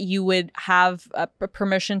 that you would have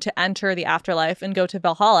permission to enter the afterlife and go to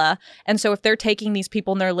Valhalla. And so if they're taking these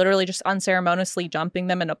people and they're literally just unceremoniously dumping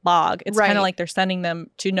them in a bog, it's kind of like they're sending them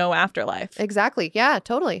to no afterlife. Exactly. Yeah,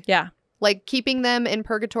 totally. Yeah. Like keeping them in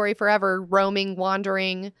purgatory forever, roaming,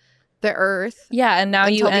 wandering the earth. Yeah, and now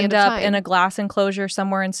you end up in a glass enclosure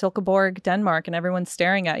somewhere in Silkeborg, Denmark, and everyone's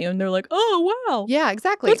staring at you, and they're like, oh, wow. Yeah,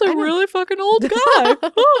 exactly. That's a really fucking old guy.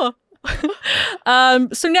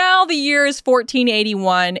 So now the year is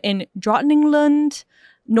 1481 in Drottninglund,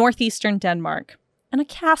 northeastern Denmark, and a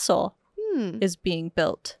castle is being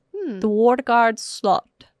built. The Wargard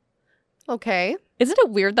Slot. Okay. Isn't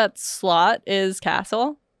it weird that slot is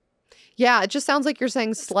castle? Yeah, it just sounds like you're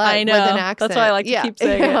saying slut I know. with an accent. That's why I like to keep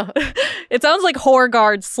saying it. It sounds like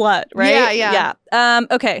Horgard slut, right? Yeah.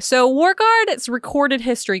 Okay, so Wargard, its recorded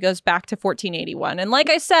history goes back to 1481. And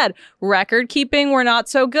like I said, record keeping, we're not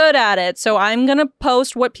so good at it. So I'm going to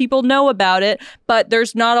post what people know about it. But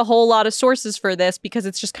there's not a whole lot of sources for this because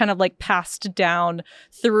it's just kind of like passed down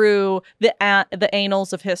through the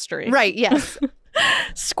annals of history. Right, yes.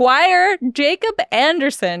 Squire Jacob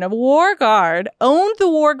Anderson of Wargard owned the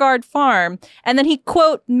Wargard farm, and then he,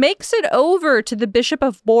 quote, makes it over to the Bishop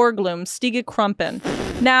of Borglum, Stiggy Krumpen.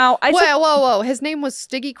 Now, Whoa. His name was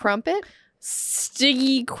Stiggy Crumpet?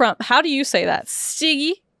 Stiggy Crump. How do you say that?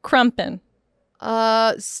 Stiggy Krumpen.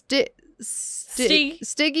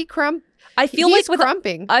 Stiggy Crump. I feel He's like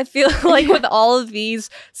crumping. I feel like with all of these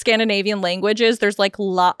Scandinavian languages, there's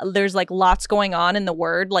lots going on in the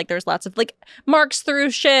word. Like there's lots of like marks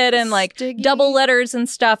through shit and like double letters and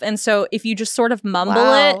stuff. And so if you just sort of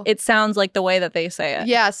mumble it sounds like the way that they say it.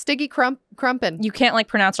 Yeah, Stiggy Crumpin. You can't like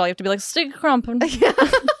pronounce it all. You have to be like Stiggy Crumpin.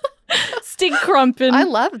 Stig Krumpen. I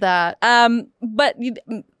love that. But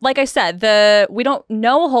like I said, we don't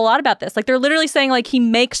know a whole lot about this. Like they're literally saying like he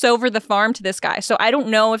makes over the farm to this guy. So I don't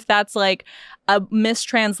know if that's like a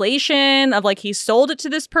mistranslation of like he sold it to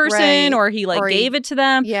this person Right. or he like Or he- gave it to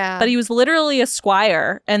them. Yeah. But he was literally a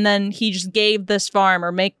squire, and then he just gave this farm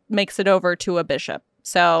or makes it over to a bishop.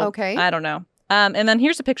 So Okay. I don't know. And then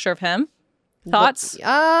here's a picture of him. Thoughts?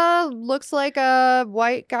 Looks like a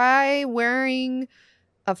white guy wearing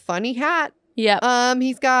a funny hat. Yeah.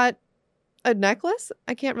 He's got a necklace.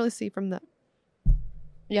 I can't really see from the.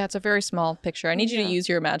 Yeah, it's a very small picture. I need you Yeah. to use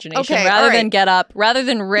your imagination Okay, rather all right. than get up, rather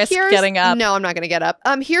than risk getting up. No, I'm not gonna get up.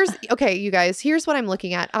 Okay, you guys. Here's what I'm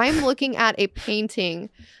looking at. I'm looking at a painting.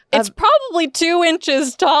 It's probably 2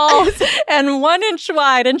 inches tall and 1 inch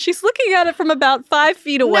wide, and she's looking at it from about 5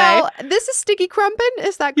 feet away. No, this is Sticky Crumpin.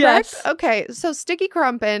 Is that correct? Yes. Okay, so Sticky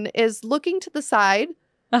Crumpin is looking to the side.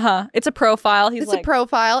 It's a profile. He's It's like, a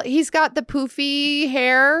profile. He's got the poofy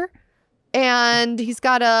hair, and he's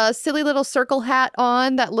got a silly little circle hat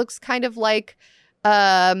on that looks kind of like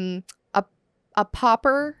a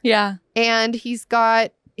popper. yeah. And he's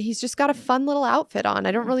just got a fun little outfit on.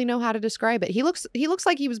 I don't really know how to describe it. He looks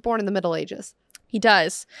like he was born in the Middle Ages. He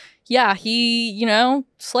does. Yeah, he,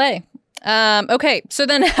 slay. Okay, so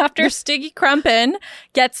then after Stiggy Crumpin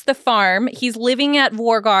gets the farm, he's living at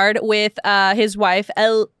Vorgard with his wife,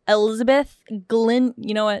 Elizabeth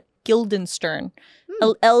Guildenstern.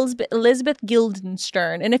 Elizabeth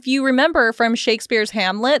Guildenstern. And if you remember from Shakespeare's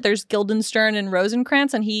Hamlet, there's Guildenstern and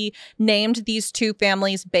Rosencrantz, and he named these two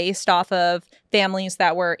families based off of families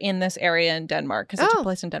that were in this area in Denmark, because it took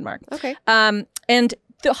place in Denmark. Okay. And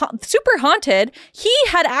super haunted, he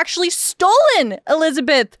had actually stolen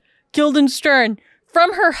Elizabeth Guildenstern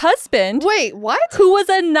from her husband. Wait, what? Who was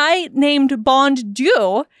a knight named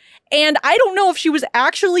Bondu. And I don't know if she was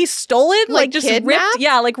actually stolen, like just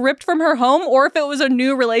kidnapped? ripped from her home, or if it was a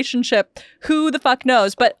new relationship. Who the fuck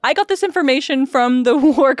knows? But I got this information from the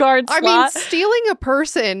Warguard slot. I mean, stealing a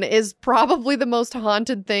person is probably the most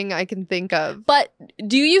haunted thing I can think of. But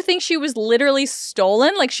do you think she was literally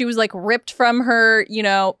stolen? Like she was like ripped from her,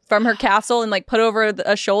 from her castle and like put over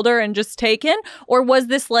a shoulder and just taken? Or was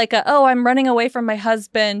this like I'm running away from my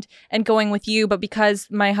husband and going with you, but because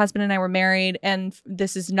my husband and I were married and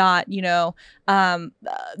this is not,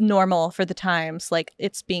 normal for the times, like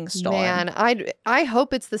it's being stolen. Man, I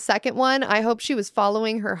hope it's the second one. I hope she was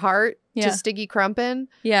following her heart Yeah. to Stiggy Crumpin,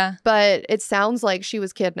 Yeah. but it sounds like she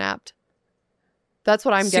was kidnapped. That's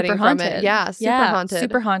what I'm getting Super from haunted. it. Yeah,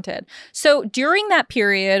 Super haunted. So during that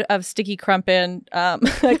period of Sticky Crumpin,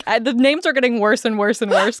 the names are getting worse and worse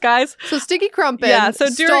and worse, guys. So Stiggy Crumpin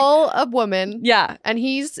stole a woman. Yeah. And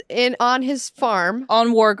he's on his farm. On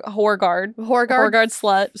Horgard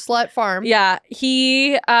Slut farm. Yeah.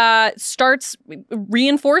 He starts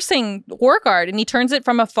reinforcing Horgard, and he turns it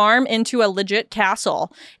from a farm into a legit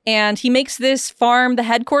castle. And he makes this farm the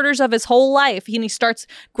headquarters of his whole life. And he starts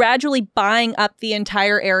gradually buying up the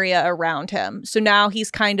entire area around him. So now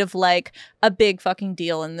he's kind of like a big fucking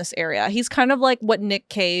deal in this area. He's kind of like what Nick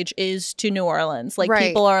Cage is to New Orleans. Like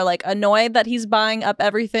people are like annoyed that he's buying up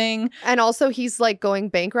everything. And also he's like going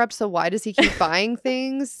bankrupt, so why does he keep buying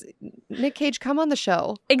things? Nick Cage, come on the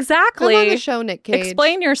show. Exactly. Come on the show, Nick Cage.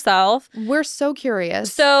 Explain yourself. We're so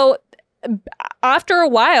curious. So after a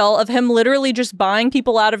while of him literally just buying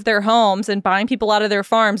people out of their homes and buying people out of their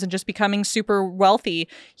farms and just becoming super wealthy,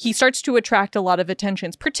 he starts to attract a lot of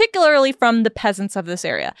attentions, particularly from the peasants of this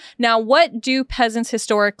area. Now, what do peasants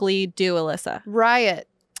historically do, Alyssa? Riot.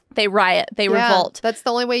 They riot. They revolt. That's the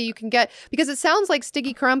only way you can get, because it sounds like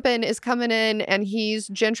Stiggy Crumpin is coming in and he's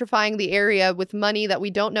gentrifying the area with money that we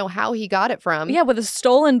don't know how he got it from. Yeah, with a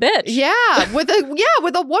stolen bitch. Yeah, with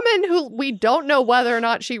a woman who we don't know whether or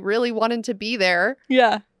not she really wanted to be there.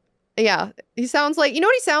 Yeah. Yeah. He sounds like, you know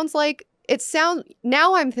what he sounds like?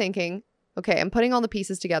 Now I'm thinking, okay, I'm putting all the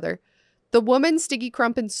pieces together. The woman Stiggy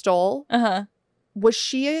Crumpin stole, was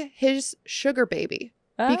she his sugar baby?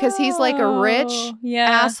 Because he's like a rich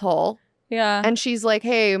asshole. Yeah. And she's like,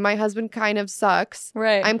 hey, my husband kind of sucks.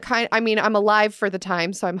 Right. I'm alive for the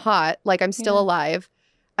time, so I'm hot. Like, I'm still alive.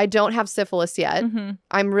 I don't have syphilis yet. Mm-hmm.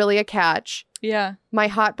 I'm really a catch. Yeah. My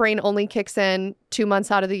hot brain only kicks in 2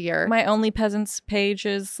 months out of the year. My Only Peasants page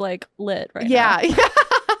is like lit right now. Yeah.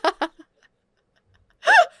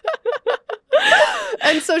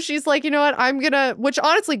 And so she's like, you know what? Which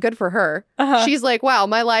honestly, good for her. She's like, wow,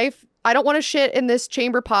 my life, I don't want to shit in this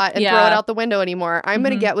chamber pot and throw it out the window anymore. I'm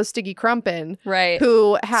going to get with Stiggy Crumpin. Right.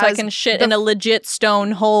 Who has. So I can shit in a legit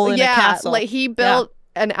stone hole in a castle. Like he built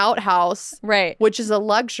an outhouse. Right. Which is a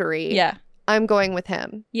luxury. Yeah. I'm going with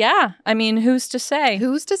him. Yeah. I mean, who's to say?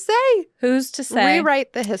 Who's to say? Who's to say?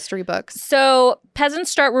 Rewrite the history books. So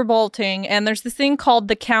peasants start revolting, and there's this thing called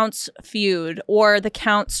the Count's Feud or the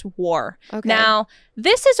Count's War. Okay. Now,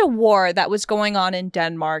 this is a war that was going on in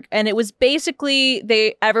Denmark, and it was basically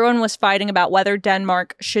everyone was fighting about whether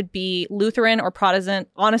Denmark should be Lutheran or Protestant.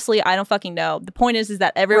 Honestly, I don't fucking know. The point is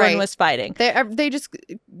that everyone was fighting. They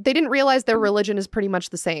didn't realize their religion is pretty much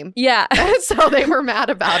the same. Yeah. So they were mad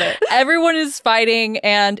about it. Everyone is fighting,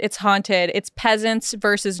 and it's haunted. It's peasants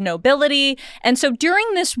versus nobility. And so during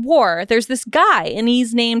this war, there's this guy, and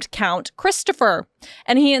he's named Count Christopher.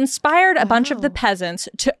 And he inspired a bunch of the peasants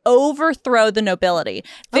to overthrow the nobility.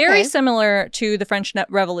 Very similar to the French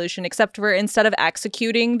Revolution, except for instead of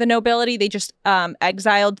executing the nobility, they just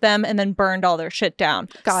exiled them and then burned all their shit down.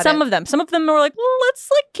 Some of them were like, well, let's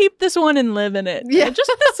keep this one and live in it. Yeah,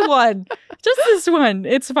 just this one. Just this one.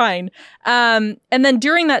 It's fine. And then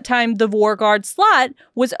during that time, the Vorgård slot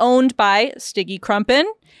was owned by Stiggy Krumpen,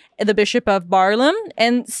 the Bishop of Barlum,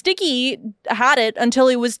 and Stiggy had it until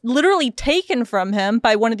it was literally taken from him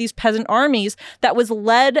by one of these peasant armies that was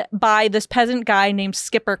led by this peasant guy named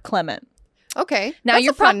Skipper Clement. Okay, now that's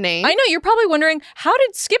a fun name. I know, you're probably wondering, how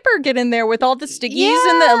did Skipper get in there with all the Stiggies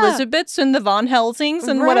and the Elizabeths and the Von Helsings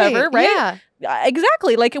and whatever, right? Yeah.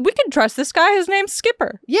 Exactly. Like, we can trust this guy. His name's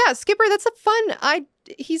Skipper. Yeah, Skipper, that's a fun...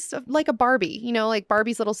 He's like a Barbie, like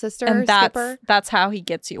Barbie's little sister, and Skipper. That's how he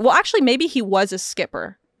gets you. Well, actually, maybe he was a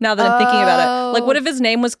skipper. Now that I'm thinking about it. Like, what if his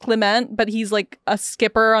name was Clement, but he's like a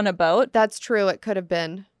skipper on a boat? That's true. It could have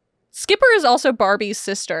been. Skipper is also Barbie's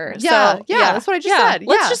sister. Yeah, so, that's what I just said.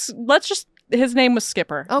 Let's just his name was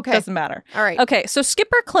Skipper. Okay. Doesn't matter. All right. Okay, so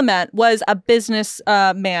Skipper Clement was a business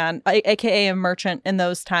man, aka a merchant in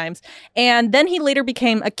those times. And then he later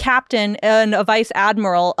became a captain and a vice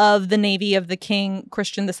admiral of the Navy of the King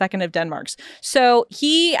Christian II of Denmark. So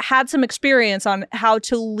he had some experience on how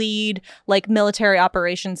to lead military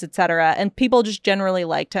operations, etc. And people just generally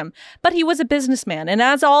liked him. But he was a businessman. And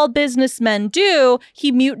as all businessmen do,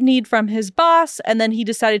 he mutinied from his boss. And then he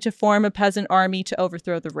decided to form a peasant army to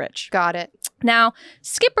overthrow the rich. Got it. Now,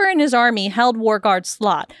 Skipper and his army held Vorgård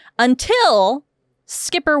slot until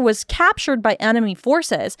Skipper was captured by enemy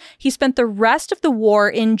forces. He spent the rest of the war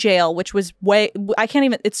in jail, which was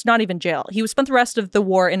it's not even jail. He spent the rest of the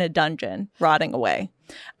war in a dungeon, rotting away.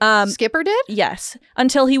 Skipper did? Yes,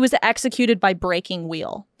 until he was executed by breaking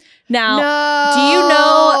wheel. Now, do you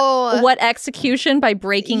know what execution by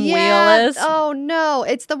breaking wheel is? Oh, no.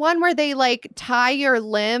 It's the one where they tie your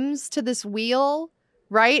limbs to this wheel.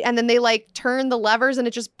 Right? And then they turn the levers and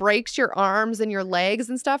it just breaks your arms and your legs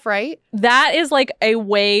and stuff, right? That is a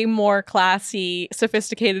way more classy,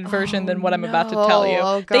 sophisticated version than what I'm about to tell you.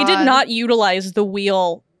 Oh, they did not utilize the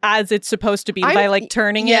wheel as it's supposed to be by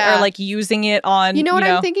turning it or using it on. You know what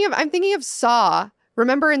I'm thinking of? I'm thinking of Saw.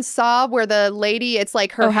 Remember in Saw where the lady, it's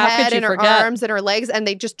her head and her arms and her legs and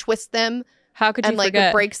they just twist them. How could you forget? And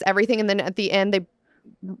it breaks everything and then at the end they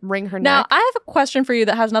wring her neck. Now, I have a question for you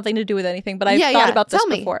that has nothing to do with anything, but I've thought about this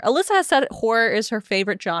before. Alyssa has said horror is her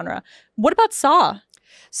favorite genre. What about Saw?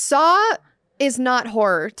 Saw is not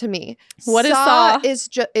horror to me. What is Saw?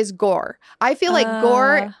 Is gore. I feel like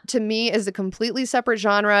gore to me is a completely separate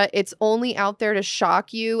genre. It's only out there to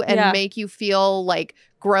shock you and make you feel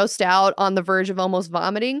grossed out on the verge of almost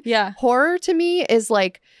vomiting. Yeah. Horror to me is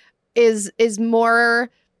is more,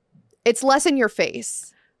 it's less in your face.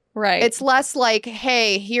 Right. It's less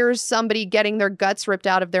hey, here's somebody getting their guts ripped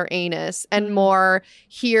out of their anus, and more,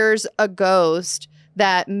 here's a ghost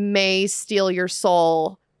that may steal your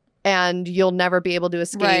soul and you'll never be able to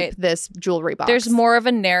escape this jewelry box. There's more of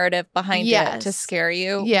a narrative behind it to scare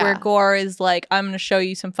you. Yeah. Where gore is I'm going to show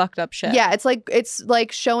you some fucked up shit. Yeah, it's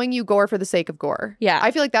like showing you gore for the sake of gore. Yeah.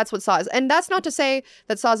 I feel like that's what Saw is. And that's not to say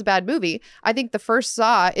that Saw is a bad movie. I think the first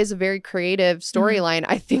Saw is a very creative storyline.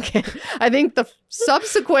 I think the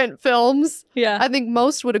subsequent films, I think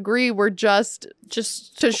most would agree, were just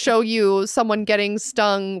to show you someone getting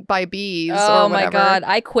stung by bees. Oh or whatever. My God.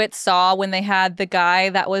 I quit Saw when they had the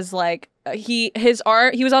guy that was he was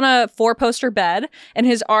on a 4-poster bed and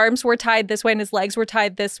his arms were tied this way and his legs were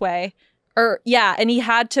tied this way. And he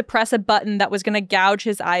had to press a button that was going to gouge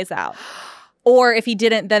his eyes out. Or if he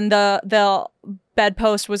didn't, then the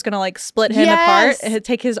bedpost was going to split him apart and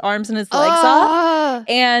take his arms and his legs off.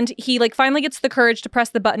 And he finally gets the courage to press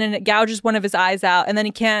the button and it gouges one of his eyes out. And then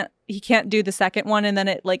he can't do the second one. And then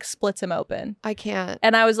it splits him open. I can't.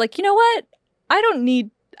 And I was like, you know what? I don't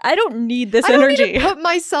need this energy. I don't need to put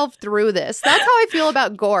myself through this. That's how I feel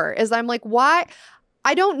about gore. Is I'm why?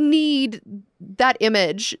 I don't need that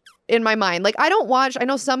image in my mind. Like, I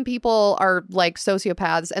know some people are like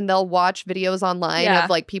sociopaths and they'll watch videos online of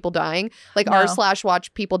like people dying, like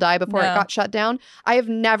r/watch people die before it got shut down. I have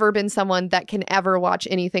never been someone that can ever watch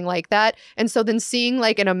anything like that. And so then seeing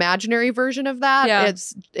like an imaginary version of that,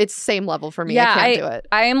 it's same level for me. I can't do it.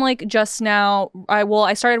 I am like just now,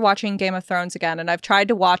 I started watching Game of Thrones again, and I've tried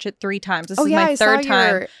to watch it 3 times. This is my third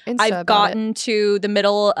time. I've gotten to the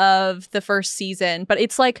middle of the first season, but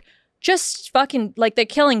it's like just fucking like they're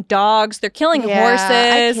killing dogs, they're killing horses,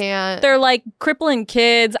 I can't. They're like crippling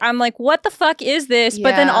kids. I'm like, what the fuck is this?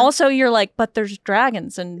 But then also you're like, but there's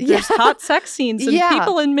dragons and there's hot sex scenes and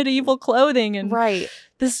people in medieval clothing and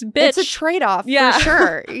this bitch. It's a trade-off for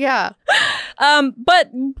sure. Yeah.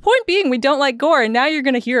 But point being, we don't like gore, and now you're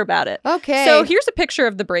going to hear about it. Okay. So here's a picture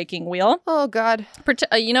of the breaking wheel. Oh, God.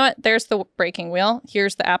 You know what? There's the breaking wheel.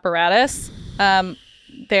 Here's the apparatus.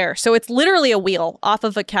 There. So it's literally a wheel off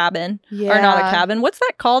of a cabin. Or not a cabin. What's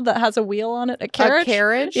that called that has a wheel on it? A carriage? A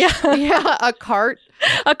carriage? Yeah. Yeah. A cart.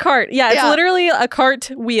 A cart. Yeah. It's literally a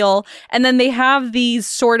cart wheel. And then they have these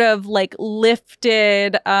sort of like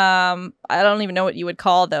lifted, I don't even know what you would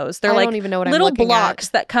call those. They're like little blocks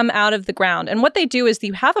that come out of the ground. And what they do is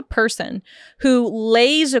you have a person who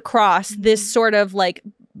lays across this sort of like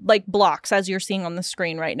blocks, as you're seeing on the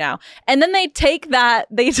screen right now, and then they take that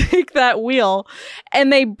wheel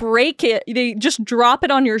and they break it. They just drop it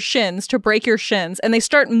on your shins to break your shins, and they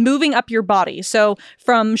start moving up your body. So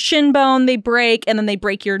from shin bone they break, and then they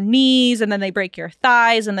break your knees, and then they break your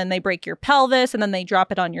thighs, and then they break your pelvis, and then they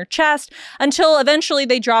drop it on your chest until eventually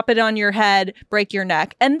they drop it on your head, break your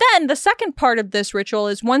neck. And then the second part of this ritual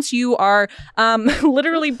is once you are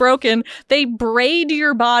literally broken, they braid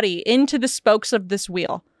your body into the spokes of this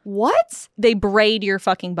wheel. What? They braid your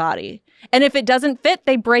fucking body. And if it doesn't fit,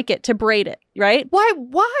 they break it to braid it, right?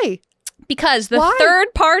 Why? Because the third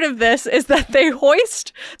part of this is that they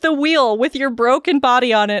hoist the wheel with your broken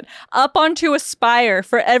body on it up onto a spire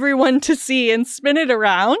for everyone to see and spin it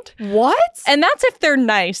around. What? And that's if they're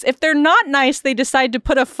nice. If they're not nice, they decide to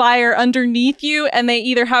put a fire underneath you, and they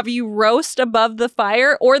either have you roast above the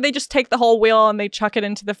fire, or they just take the whole wheel and they chuck it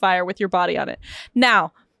into the fire with your body on it.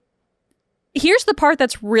 Now, here's the part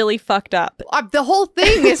that's really fucked up. The whole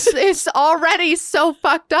thing is already so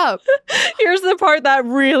fucked up. Here's the part that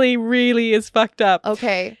really, really is fucked up.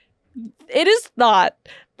 Okay. It is thought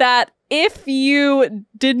that if you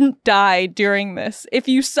didn't die during this, if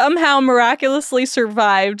you somehow miraculously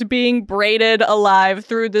survived being braided alive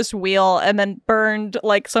through this wheel and then burned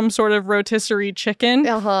like some sort of rotisserie chicken,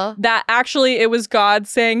 that actually it was God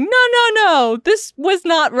saying, no, this was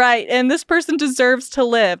not right, and this person deserves to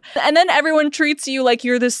live. And then everyone treats you like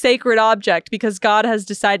you're this sacred object because God has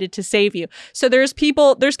decided to save you. So there's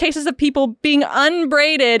cases of people being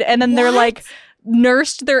unbraided, and then they're like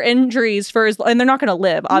nursed their injuries and they're not going to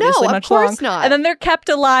live obviously much long. Of course not. And then they're kept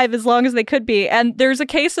alive as long as they could be. And there's a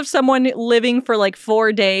case of someone living for like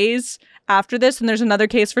 4 days after this, and there's another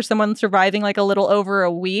case for someone surviving like a little over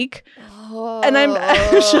a week. And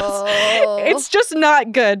it's just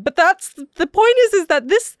not good. But that's the point is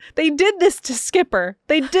that they did this to Skipper.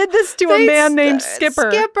 They did this to a man named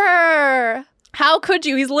Skipper. How could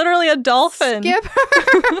you? He's literally a dolphin.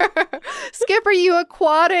 Skipper, you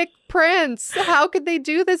aquatic prince. How could they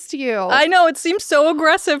do this to you? I know, it seems so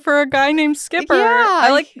aggressive for a guy named Skipper. Yeah.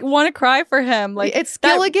 I want to cry for him. Like, it's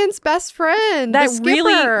Gilligan's best friend. That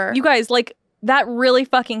really, you guys, like, that really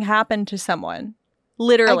fucking happened to someone.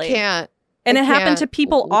 Literally. I can't. And it happened to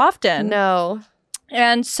people often. No.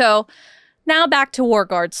 And so now back to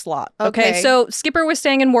Warguard Slot. Okay. So Skipper was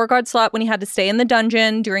staying in Warguard Slot when he had to stay in the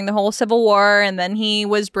dungeon during the whole Civil War, and then he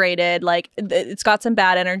was braided. Like, it's got some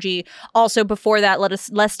bad energy. Also, before that,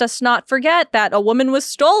 lest us not forget that a woman was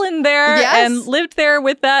stolen there and lived there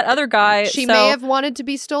with that other guy. She may have wanted to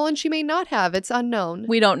be stolen. She may not have. It's unknown.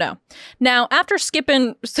 We don't know. Now, after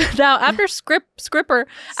Skipper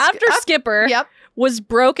was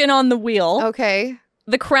broken on the wheel. Okay.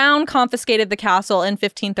 The crown confiscated the castle in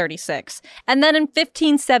 1536. And then in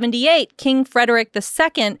 1578, King Frederick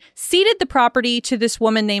II ceded the property to this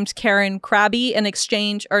woman named Karen Krabbe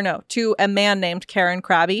to a man named Karen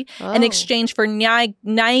Krabbe in exchange for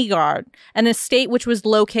Nygard, an estate which was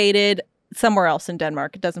located somewhere else in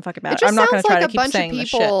Denmark. It doesn't fucking matter. I'm not going to try to keep saying this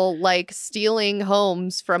shit. It just sounds like a bunch of people like stealing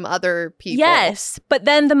homes from other people. Yes, but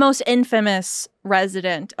then the most infamous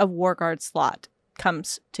resident of Warguard Slot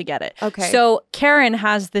comes to get it. Okay. So Karen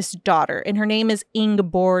has this daughter, and her name is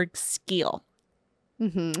Ingeborg Skeel.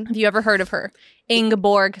 Mm-hmm. Have you ever heard of her?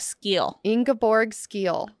 Ingeborg Skeel. Ingeborg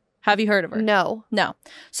Skeel. Have you heard of her? No. No.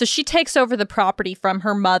 So she takes over the property from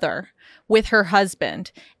her mother with her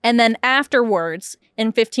husband. And then afterwards, in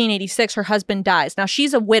 1586, her husband dies. Now,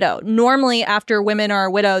 she's a widow. Normally, after women are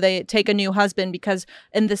a widow, they take a new husband because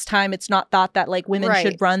in this time, it's not thought that like women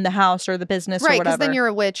should run the house or the business or whatever. Right, because then you're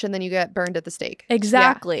a witch and then you get burned at the stake.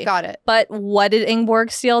 Exactly. Yeah, got it. But what did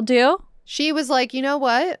Ingeborg Steele do? She was like, you know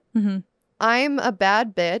what? I'm a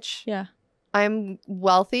bad bitch. Yeah. I'm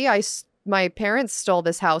wealthy. My parents stole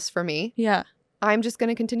this house for me. Yeah. I'm just going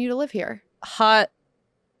to continue to live here. Hot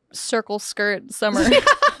circle skirt summer.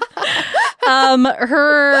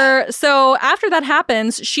 So after that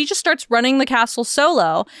happens, she just starts running the castle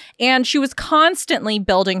solo, and she was constantly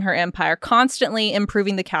building her empire, constantly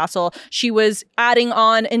improving the castle. She was adding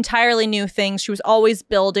on entirely new things. She was always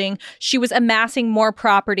building. She was amassing more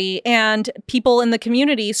property, and people in the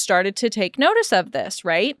community started to take notice of this,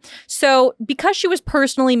 right? So because she was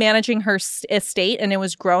personally managing her estate and it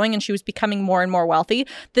was growing and she was becoming more and more wealthy,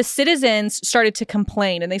 the citizens started to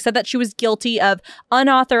complain, and they said that she was guilty of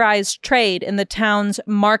unauthorized trade in the town's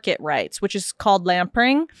market rights, which is called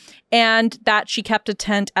lampering, and that she kept a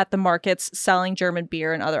tent at the markets selling German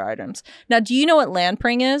beer and other items. Now, do you know what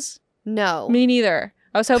lampering is? No. Me neither.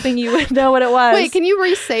 I was hoping you would know what it was. Wait, can you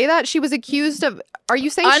re-say that? She was accused of... Are you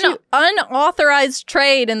saying unauthorized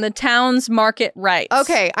trade in the town's market rights?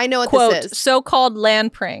 Okay, I know what Quote, this is. So-called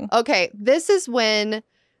lampering. Okay, this is when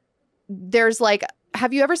there's like...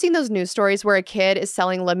 Have you ever seen those news stories where a kid is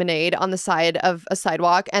selling lemonade on the side of a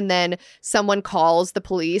sidewalk and then someone calls the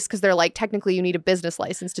police because they're like, technically you need a business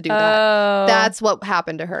license to do that. Oh. That's what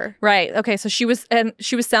happened to her. Right. Okay. So she was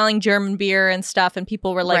selling German beer and stuff, and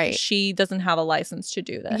people were like, Right. She doesn't have a license to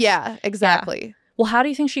do this. Yeah, exactly. Yeah. Well, how do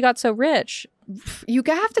you think she got so rich? You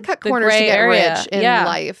have to cut The corners to gray get area. rich in Yeah.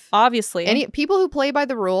 life. Obviously. People who play by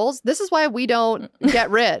the rules, this is why we don't get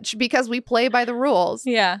rich, because we play by the rules.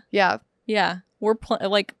 Yeah. Yeah. Yeah. We're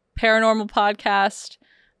like paranormal podcast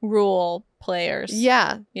rule players.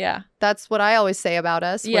 Yeah. Yeah. That's what I always say about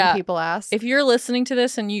us when people ask. If you're listening to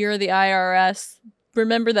this and you're the IRS,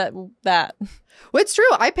 remember that. Well, it's true.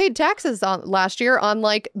 I paid taxes on last year on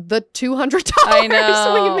like the $200 I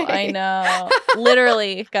know. we made. I know.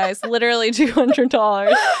 Literally, guys, literally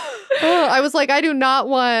 $200. I was like, I do not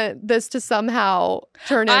want this to somehow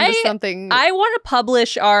turn into something. I want to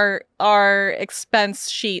publish our expense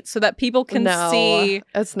sheet so that people can see.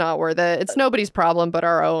 It's not worth it. It's nobody's problem but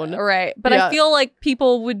our own. Right. But I feel like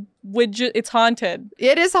people would it's haunted.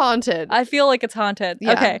 It is haunted. I feel like it's haunted.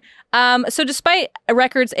 Yeah. Okay. So despite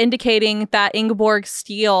records indicating that Ingeborg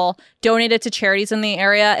Steele donated to charities in the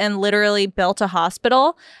area and literally built a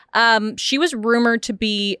hospital, she was rumored to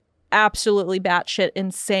be absolutely batshit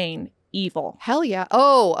insane evil. Hell yeah.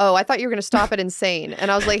 Oh, I thought you were going to stop at insane. And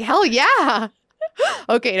I was like, hell yeah.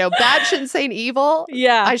 Okay, no, batshit insane evil.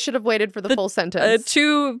 Yeah. I should have waited for the full sentence.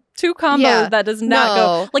 Two combos that does not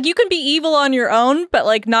go. Like, you can be evil on your own, but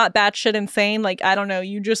like not batshit insane. Like, I don't know,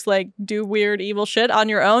 you just like do weird evil shit on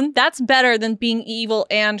your own. That's better than being evil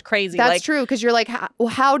and crazy. That's true, because you're like,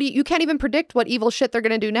 how do you can't even predict what evil shit they're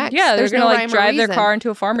gonna do next. Yeah, There's they're gonna no like rhyme or drive their reason. car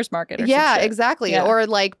into a farmer's market or some shit. Exactly. Yeah. Or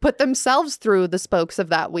like put themselves through the spokes of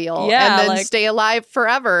that wheel Yeah, and then like- stay alive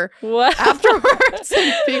forever What? afterwards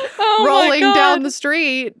and be Oh my rolling God. down the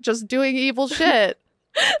street just doing evil shit.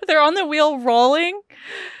 They're on the wheel rolling,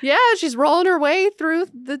 Yeah, she's rolling her way through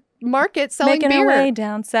the market selling making beer. her way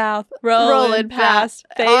down south, rolling past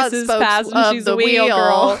faces spokes past, and of she's the a wheel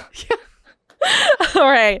girl.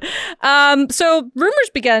 All right. So rumors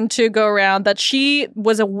began to go around that she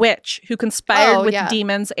was a witch who conspired with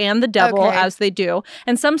demons and the devil, as they do.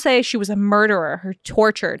 And some say she was a murderer who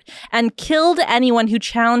tortured and killed anyone who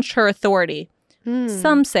challenged her authority.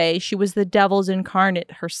 Some say she was the devil's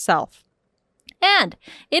incarnate herself. And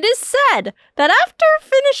it is said that after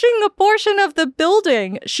finishing a portion of the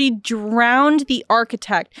building, she drowned the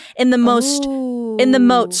architect in the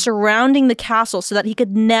moat surrounding the castle so that he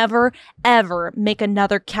could never, ever make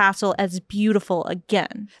another castle as beautiful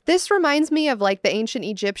again. This reminds me of like the ancient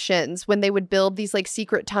Egyptians when they would build these like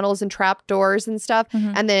secret tunnels and trapdoors and stuff,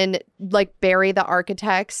 and then like bury the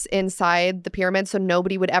architects inside the pyramid so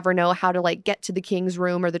nobody would ever know how to like get to the king's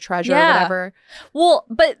room or the treasure or whatever. Well,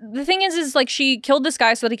 but the thing is like she killed this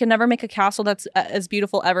guy so that he could never make a castle that's as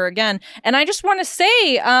beautiful ever again. And I just want to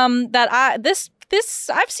say that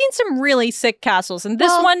I've seen some really sick castles, and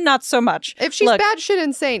this one not so much. If she's batshit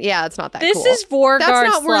insane, it's not that cool. This is Vorgard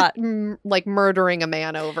That's not slut. worth like murdering a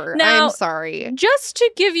man over. Now, I'm sorry. Just to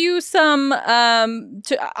give you some,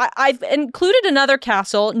 I've included another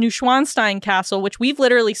castle, Neuschwanstein Castle, which we've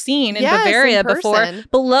literally seen in Bavaria before,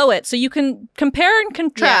 below it. So you can compare and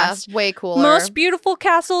contrast. Yeah, way cooler. Most beautiful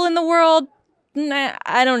castle in the world, Nah,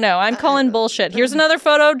 I don't know. I'm calling bullshit. Here's another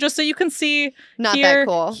photo just so you can see. Not here, that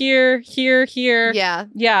cool. Here. Yeah.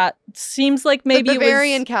 Yeah. Seems like maybe the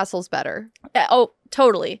Bavarian castle's better. Oh,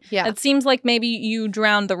 totally. Yeah. It seems like maybe you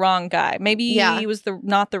drowned the wrong guy. Maybe he was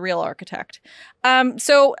not the real architect.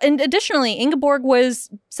 So, and additionally, Ingeborg was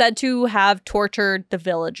said to have tortured the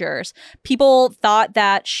villagers. People thought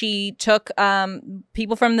that she took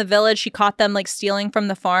people from the village, she caught them like stealing from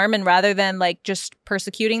the farm, and rather than like just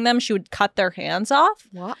persecuting them, she would cut their hands off.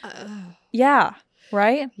 What? Yeah.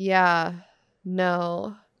 Right? Yeah.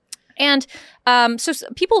 No. And so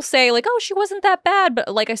people say like, oh, she wasn't that bad.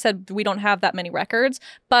 But like I said, we don't have that many records.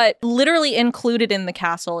 But literally included in the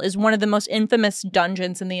castle is one of the most infamous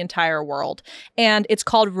dungeons in the entire world. And it's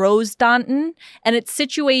called Rosdanten. And it's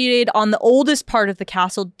situated on the oldest part of the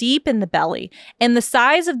castle, deep in the belly. And the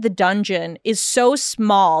size of the dungeon is so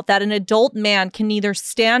small that an adult man can neither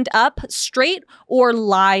stand up straight or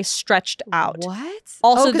lie stretched out. What?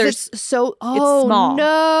 Also, there's it's small.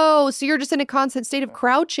 No. So you're just in a constant state of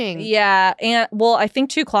crouching. Yeah. And well, I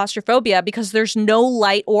think too claustrophobia because there's no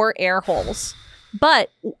light or air holes.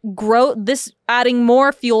 But this adding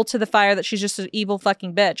more fuel to the fire that she's just an evil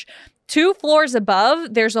fucking bitch. 2 floors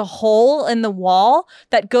above, there's a hole in the wall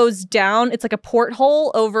that goes down. It's like a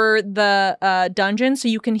porthole over the dungeon, so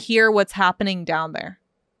you can hear what's happening down there.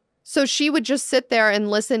 So she would just sit there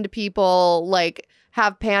and listen to people like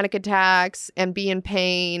have panic attacks and be in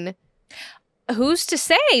pain. Who's to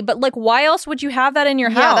say? But like, why else would you have that in your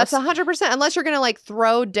house? Yeah, that's 100%. Unless you're gonna like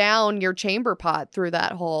throw down your chamber pot through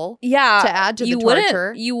that hole. Yeah, to add to the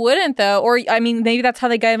torture. You wouldn't though. Or I mean, maybe that's how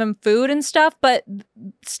they gave him food and stuff. But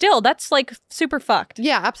still, that's like super fucked.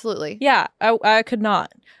 Yeah, absolutely. Yeah, I could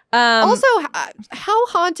not. Also, how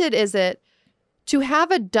haunted is it to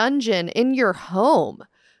have a dungeon in your home?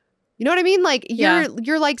 You know what I mean? Like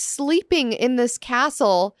you're like sleeping in this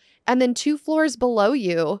castle, and then 2 floors below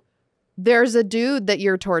you, there's a dude that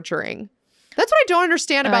you're torturing. That's what I don't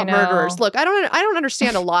understand about murderers. Look, I don't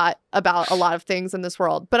understand a lot about a lot of things in this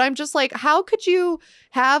world, but I'm just like, how could you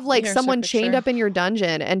have like someone chained up in your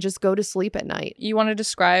dungeon and just go to sleep at night? You want to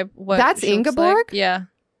describe what that's Ingeborg? Like? Yeah.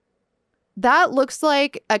 That looks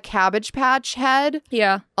like a Cabbage Patch head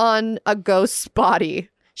on a ghost's body.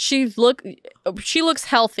 She looks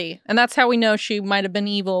healthy, and that's how we know she might have been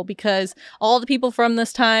evil, because all the people from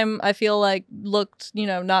this time I feel like looked,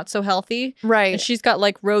 not so healthy. Right. And she's got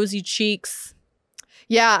like rosy cheeks.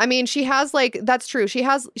 Yeah, I mean, she has like, that's true. She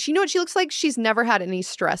looks like she's never had any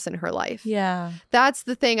stress in her life. Yeah. That's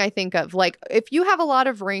the thing I think of. Like, if you have a lot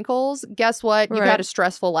of wrinkles, guess what? You've had a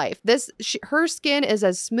stressful life. Her skin is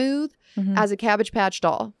as smooth as a Cabbage Patch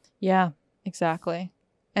doll. Yeah, exactly.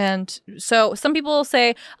 And so some people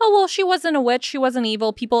say, oh, well, she wasn't a witch. She wasn't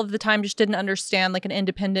evil. People of the time just didn't understand like an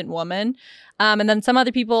independent woman. And then some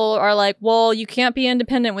other people are like, well, you can't be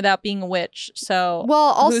independent without being a witch. So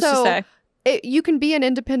who's to say? You can be an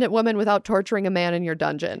independent woman without torturing a man in your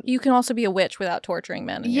dungeon. You can also be a witch without torturing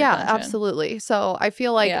men in your dungeon. Yeah, absolutely. So I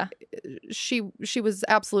feel like she was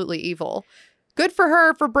absolutely evil. Good for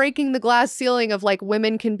her for breaking the glass ceiling of like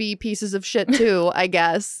women can be pieces of shit too, I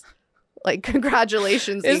guess. Like,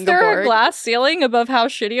 congratulations, Is Ingeborg. there a glass ceiling above how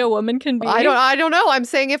shitty a woman can be? I don't know. I'm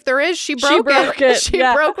saying if there is, she broke it. She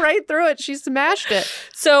broke right through it. She smashed it.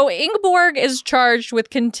 So Ingeborg is charged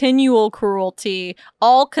with continual cruelty,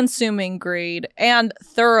 all-consuming greed, and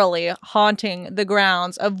thoroughly haunting the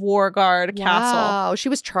grounds of Wargard Castle. Wow, she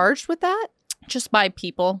was charged with that? Just by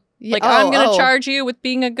people. Like, I'm going to charge you with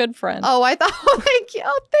being a good friend. Oh, I thought, thank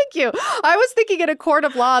you. I was thinking in a court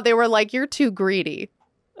of law, they were like, you're too greedy.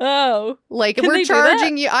 Oh, like we're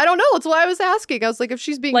charging you. I don't know. That's why I was asking. I was like, if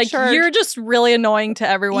she's being charged, you're just really annoying to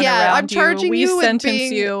everyone around you. Yeah, I'm charging you. We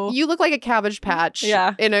sentence you. You look like a Cabbage Patch.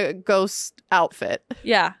 In a ghost outfit.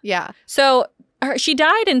 Yeah, yeah. So she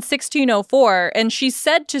died in 1604, and she's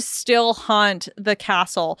said to still haunt the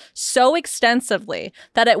castle so extensively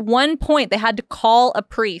that at one point they had to call a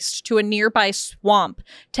priest to a nearby swamp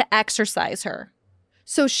to exorcise her.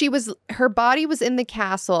 So her body was in the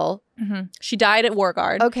castle. Mm-hmm. She died at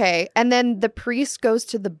Wargard. Okay. And then the priest goes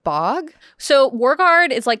to the bog? So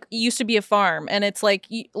Wargard is like, used to be a farm, and it's like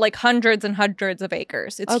hundreds and hundreds of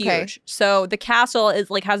acres. It's huge. So the castle is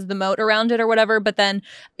like has the moat around it or whatever, but then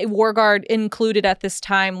Wargard included at this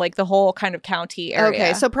time like the whole kind of county area.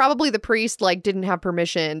 Okay. So probably the priest like didn't have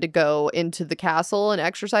permission to go into the castle and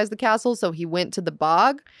exercise the castle, so he went to the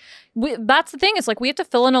bog. That's the thing. It's like we have to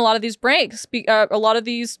fill in a lot of these breaks, a lot of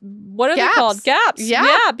these, what are they called? Gaps.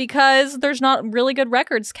 Yeah, because there's not really good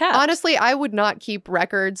records kept. Honestly, I would not keep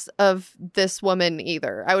records of this woman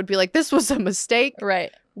either. I would be like, this was a mistake.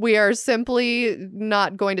 Right. We are simply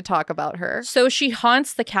not going to talk about her. So she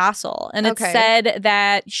haunts the castle, and it's Okay. said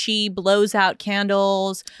that she blows out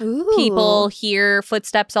candles. Ooh. People hear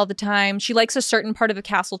footsteps all the time. She likes a certain part of the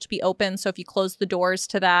castle to be open, so if you close the doors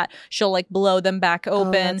to that, she'll like blow them back Oh,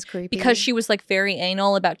 open. that's creepy. Because she was like very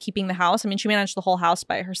anal about keeping the house. I mean, she managed the whole house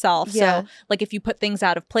by herself. Yeah. So like if you put things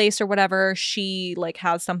out of place or whatever, she like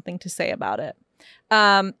has something to say about it.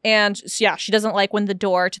 And so, yeah, she doesn't like when the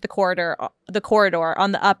door to the corridor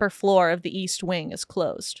on the upper floor of the east wing is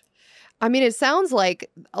closed. I mean, it sounds like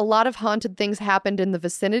a lot of haunted things happened in the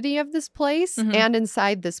vicinity of this place and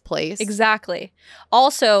inside this place. Exactly.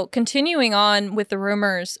 Also, continuing on with the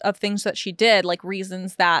rumors of things that she did, like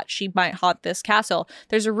reasons that she might haunt this castle,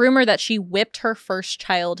 there's a rumor that she whipped her first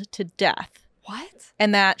child to death. What?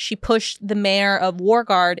 And that she pushed the mayor of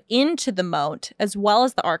Warguard into the moat, as well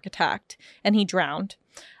as the architect, and he drowned.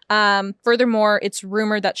 Furthermore, it's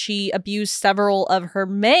rumored that she abused several of her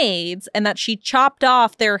maids and that she chopped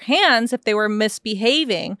off their hands if they were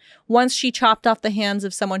misbehaving once she chopped off the hands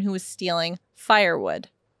of someone who was stealing firewood.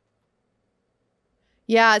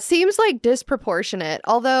 Yeah, it seems like disproportionate.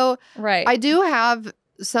 Although Right. I do have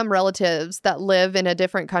some relatives that live in a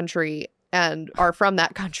different country and are from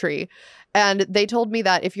that country. And they told me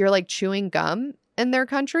that if you're like chewing gum in their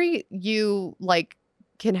country, you like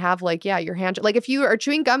can have like, yeah, your hand. Like if you are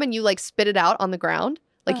chewing gum and you like spit it out on the ground,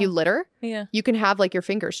 like you litter, Yeah. you can have like your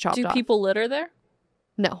fingers chopped Do off. people litter there?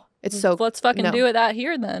 No, it's so. Let's fucking no. do it that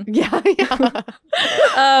here then. Yeah,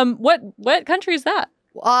 yeah. What country is that?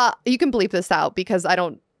 You can bleep this out because I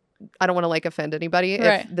don't want to like offend anybody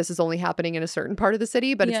Right. if this is only happening in a certain part of the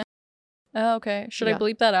city. But it's, Oh, okay. Should I Yeah.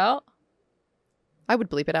 bleep that out? I would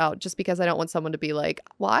bleep it out just because I don't want someone to be like,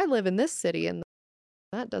 well, I live in this city and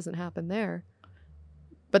that doesn't happen there.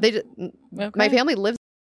 But they, Okay. my family lives,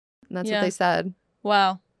 and that's Yeah. what they said.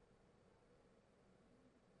 Wow.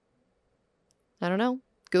 I don't know.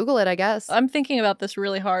 Google it, I guess. I'm thinking about this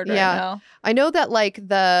really hard right Yeah. now. I know that like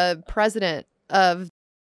the president of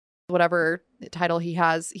whatever title he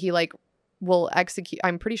has, he like will execute.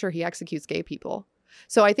 I'm pretty sure he executes gay people.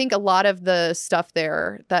 So I think a lot of the stuff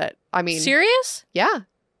there that, I mean, Serious? yeah,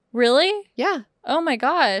 Really? yeah. Oh my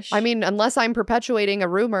gosh. I mean, unless I'm perpetuating a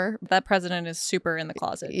rumor. that president is super in the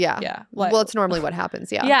closet. Yeah. Yeah. Well, it's normally what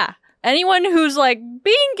happens. Yeah. Yeah. Anyone who's like,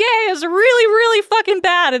 being gay is really, really fucking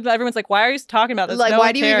bad. And everyone's like, why are you talking about this? Like, No why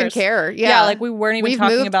one do you even cares. care? Yeah. Yeah, like we weren't even We've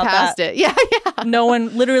talking moved about past that. it. Yeah. Yeah. No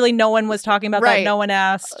one was talking about that. Right. No one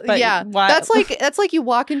asked. But yeah. why? That's like you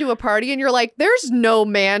walk into a party and you're like, there's no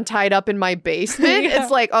man tied up in my basement. Yeah. It's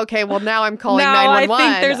like, okay, well, now I'm calling Now 911. I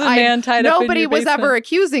think there's a man tied up in Nobody your was basement. ever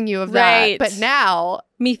accusing you of that. Right. But now,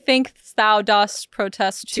 Methinks thou dost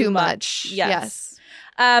protest too much. Yes.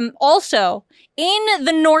 Also, in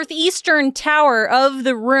the northeastern tower of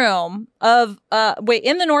the room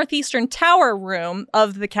in the northeastern tower room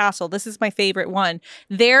of the castle, this is my favorite one,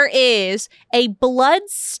 there is a blood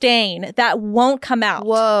stain that won't come out.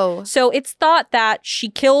 Whoa. So it's thought that she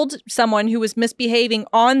killed someone who was misbehaving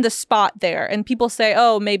on the spot there. And people say,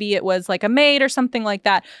 oh, maybe it was like a maid or something like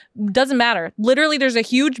that. Doesn't matter. Literally, there's a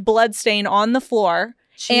huge blood stain on the floor.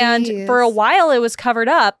 And for a Jeez. while it was covered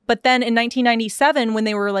up, but then in 1997 when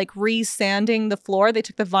they were like re-sanding the floor, they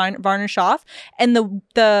took the varnish off and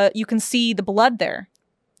the you can see the blood there.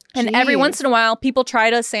 And every Jeez. once in a while people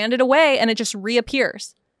try to sand it away and it just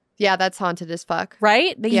reappears. Yeah, that's haunted as fuck.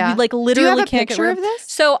 Right? Yeah. You like Do you literally have a can't picture get of rid this?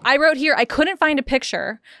 So I wrote here, I couldn't find a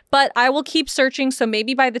picture, but I will keep searching. So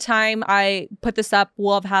maybe by the time I put this up,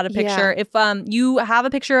 we'll have had a picture. Yeah. If you have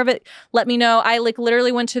a picture of it, let me know. I like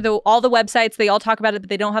literally went to all the websites. They all talk about it, but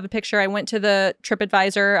they don't have a picture. I went to the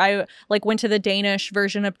TripAdvisor. I like went to the Danish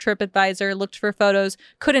version of TripAdvisor, looked for photos,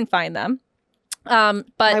 couldn't find them. But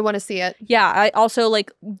I want to see it. yeah, I also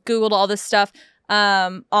like Googled all this stuff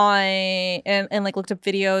on and like looked up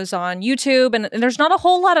videos on YouTube and there's not a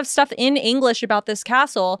whole lot of stuff in English about this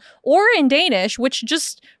castle or in Danish, which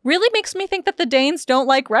just really makes me think that the Danes don't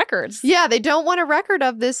like records. Yeah, they don't want a record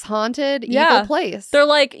of this haunted Yeah. evil place. They're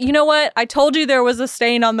like, you know what? I told you there was a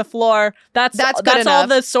stain on the floor. That's good all enough.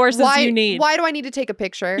 the sources why, you need. Why do I need to take a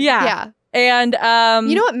picture? Yeah. Yeah. And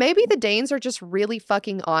You know what? Maybe the Danes are just really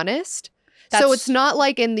fucking honest. So That's- it's not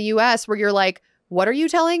like in the US where you're like, what are you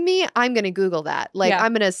telling me? I'm going to Google that. Like, Yeah.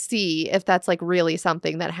 I'm going to see if that's like really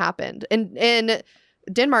something that happened. And in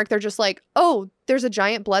Denmark, they're just like, oh, there's a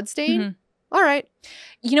giant blood stain. Mhm. All right.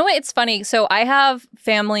 You know what? It's funny. So I have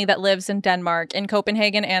family that lives in Denmark, in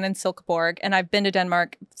Copenhagen and in Silkeborg, and I've been to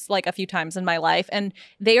Denmark like a few times in my life, and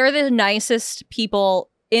they are the nicest people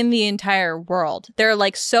in the entire world. They're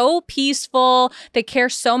like so peaceful. They care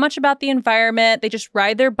so much about the environment. They just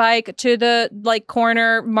ride their bike to the like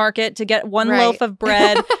corner market to get one Right. loaf of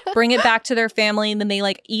bread, bring it back to their family, and then they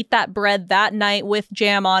like eat that bread that night with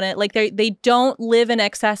jam on it. Like they don't live in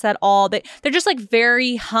excess at all. They're just like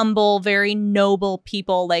very humble, very noble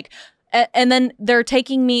people. Like and then they were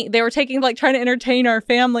taking like trying to entertain our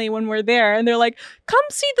family when we're there, and they're like, come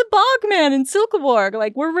see the Bogman in Silkeborg,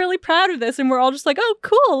 like we're really proud of this, and we're all just like, oh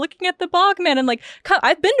cool, looking at the Bogman, and like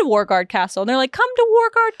I've been to Warguard Castle, and they're like, come to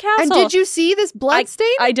Warguard Castle. And did you see this blood stain?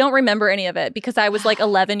 I don't remember any of it because I was like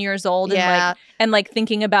 11 years old Yeah. and like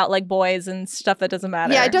thinking about like boys and stuff that doesn't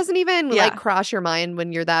matter. Yeah, it doesn't even Yeah. like cross your mind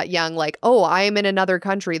when you're that young. Like, oh, I am in another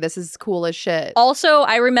country. This is cool as shit. Also,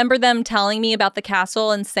 I remember them telling me about the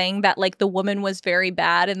castle and saying that like the woman was very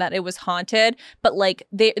bad and that it was haunted. But like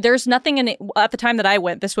there's nothing in it at the time that I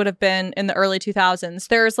went. This would have been in the early 2000s.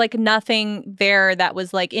 There's like nothing there that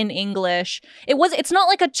was like in English. It's not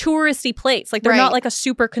like a touristy place. Like they're not Right. like a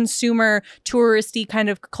super consumer touristy kind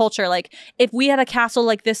of culture. Like if we had a castle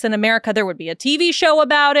like this in America, there would be a TV show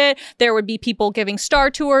about it. There would be people giving star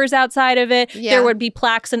tours outside of it. Yeah. There would be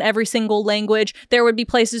plaques in every single language. There would be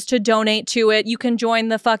places to donate to it. You can join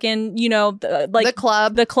the fucking, like the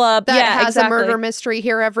club the club that yeah, has exactly. a murder mystery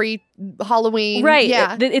here every Halloween. Right.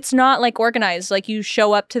 Yeah. It's not like organized. Like you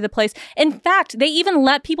show up to the place. In fact, they even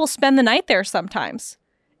let people spend the night there sometimes.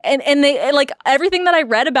 And they like everything that I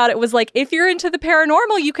read about it was like, if you're into the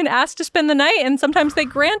paranormal, you can ask to spend the night, and sometimes they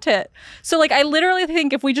grant it. So like I literally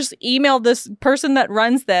think if we just email this person that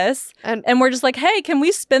runs this And and we're just like, hey, can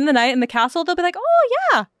we spend the night in the castle? They'll be like,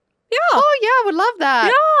 oh yeah. Yeah. oh yeah, would love that.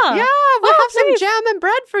 Yeah. Yeah, we'll Oh, have some please. jam and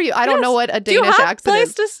bread for you. I don't Yes. know what a Do you Danish have a accent place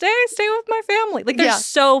is. to stay? Stay with my family. Like they're Yeah.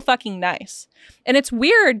 so fucking nice. And it's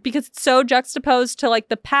weird because it's so juxtaposed to like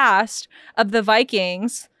the past of the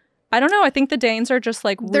Vikings. I don't know. I think the Danes are just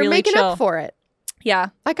like They're really making chill. up for it. Yeah.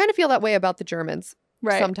 I kind of feel that way about the Germans.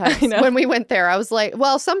 Right. Sometimes I know. when we went there, I was like,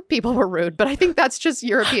 well, some people were rude, but I think that's just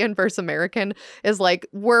European versus American is like,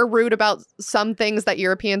 we're rude about some things that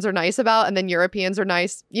Europeans are nice about. And then Europeans are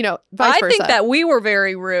nice, vice versa. I think that we were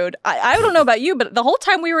very rude. I don't know about you, but the whole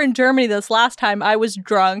time we were in Germany this last time, I was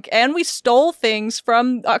drunk and we stole things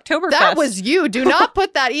from Oktoberfest. that was you. Do not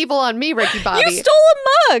put that evil on me, Ricky Bobby. You stole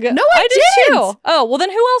a mug. No, I did didn't. too. Oh, well then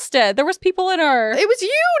who else did? There was people in our... It was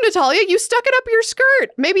you, Natalia. You stuck it up your skirt.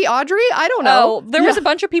 Maybe Audrey? I don't know. Oh, there was a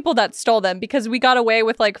bunch of people that stole them because we got away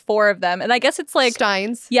with like 4 of them. And I guess it's like...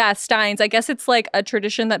 Steins. Yeah, Steins. I guess it's like a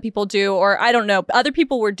tradition that people do, or I don't know. Other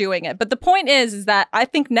people were doing it. But the point is that I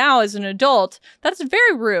think now as an adult, that's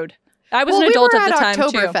very rude. I was an adult at the time too.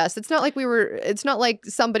 Oktoberfest. It's not like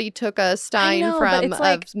somebody took a Stein know, but from it's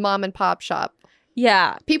like- a mom and pop shop.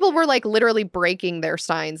 Yeah, People were like literally breaking their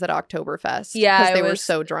Steins at Oktoberfest. Yeah, because it they were was-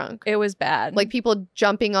 so drunk. it was bad. Like people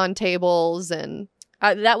jumping on tables and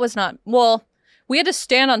That was not... Well, we had to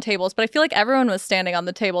stand on tables, but I feel like everyone was standing on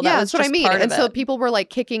the table. yeah, That was that's what I just mean. part And of so it. people were like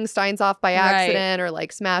kicking Steins off by Right. accident or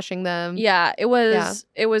like smashing them. Yeah, it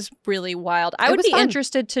was really wild. I It would was be fun.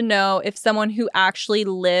 interested to know if someone who actually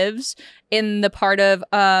lives in the part of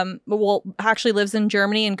actually lives in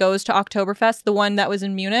Germany and goes to Oktoberfest, the one that was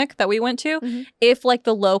in Munich that we went to, Mhm. if like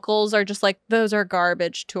the locals are just like, those are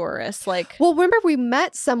garbage tourists. Like, Well, remember we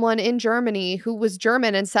met someone in Germany who was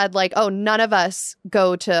German and said like, "Oh, none of us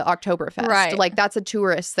go to Oktoberfest. Right. Like that's a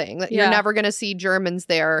tourist thing. That Yeah. You're never going to see Germans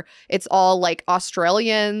there. It's all like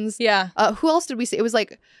Australians. yeah. Who else did we see? It was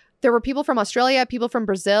like there were people from Australia, people from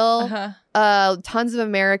Brazil, Uh-huh. tons of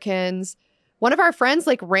Americans. One of our friends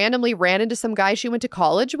like randomly ran into some guy she went to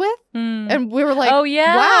college with, Mm. and we were like, oh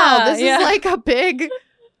yeah. wow, this yeah. is like a big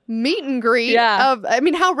meet and greet Yeah. of, I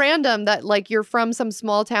mean, how random that like you're from some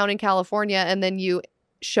small town in California and then you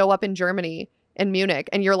show up in Germany in Munich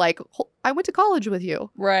and you're like, I went to college with you.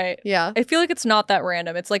 Right. Yeah. I feel like it's not that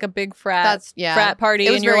random. It's like a big frat Yeah. frat party,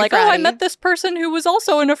 It was and you're very like, oh, I fratty. met this person who was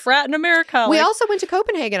also in a frat in America. We Like, also went to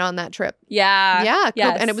Copenhagen on that trip. yeah, Yeah.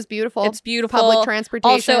 yes. And it was beautiful. It's beautiful. Public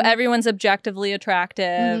transportation. Also, everyone's objectively attractive.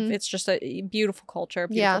 Mhm. It's just a beautiful culture,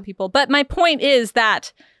 beautiful Yeah. people. But my point is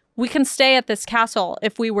that we can stay at this castle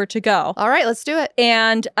if we were to go. All right, let's do it.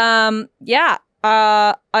 And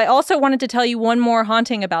I also wanted to tell you one more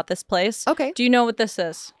haunting about this place. Okay. Do you know what this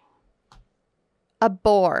is? A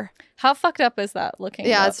boar. How fucked up is that looking?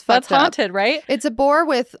 Yeah, though? it's fucked That's up. haunted, right? It's a boar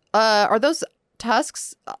with, are those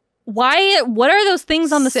tusks? Why? What are those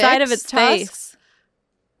things on the side of its 6 tusks? face?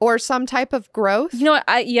 or some type of growth. You know what?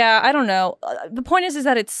 I don't know. The point is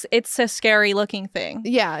that it's a scary looking thing.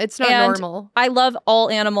 Yeah, it's not And normal. I love all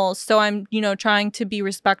animals, so I'm, trying to be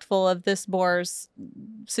respectful of this boar's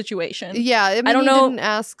situation. Yeah, I mean, don't he know. didn't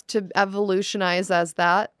ask to evolutionize as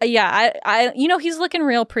that. Yeah, I he's looking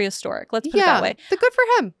real prehistoric. Let's put it that way. The good for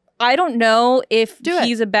him. I don't know if Do it.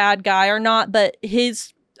 he's a bad guy or not, but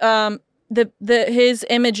his his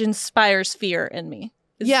image inspires fear in me.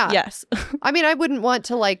 Yeah. Yes. I mean, I wouldn't want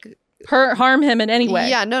to like harm him in any way.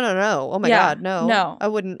 Yeah, no. Oh my Yeah, God, no. no. I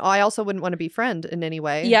wouldn't. I also wouldn't want to befriend in any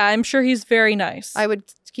way. Yeah, I'm sure he's very nice. I would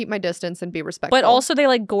keep my distance and be respectful. But also they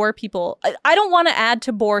like gore people. I don't want to add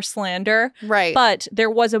to boar slander, right. but there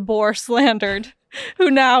was a boar slandered who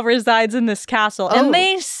now resides in this castle. Oh. And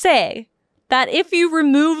they say that if you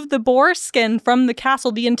remove the boar skin from the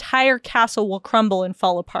castle, the entire castle will crumble and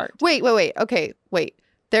fall apart. Wait. Okay, wait.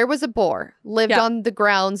 There was a boar lived Yeah. on the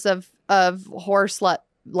grounds of Horselet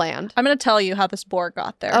land. I'm going to tell you how this boar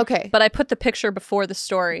got there. Okay. But I put the picture before the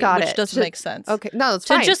story, Got which it. doesn't make sense. Okay. No, it's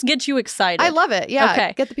To fine. just get you excited. I love it. Yeah.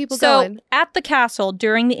 Okay. Get the people So going. at the castle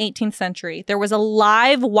during the 18th century, there was a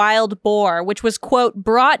live wild boar, which was, quote,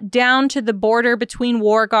 brought down to the border between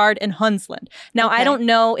Wargard and Hunsland. Now, I Okay. don't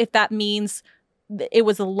know if that means it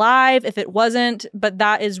was alive, if it wasn't, but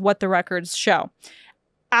that is what the records show.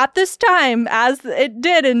 At this time, as it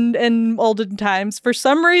did in olden times, for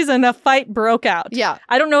some reason, a fight broke out. Yeah.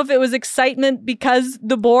 I don't know if it was excitement because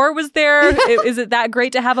the boar was there. Is it that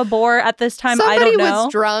great to have a boar at this time? Somebody I don't know.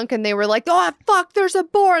 was drunk and they were like, "Oh fuck, there's a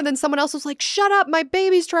boar," and then someone else was like, "Shut up, my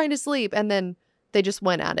baby's trying to sleep," and then they just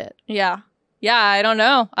went at it. Yeah. I don't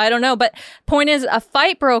know. But point is, a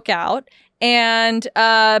fight broke out. And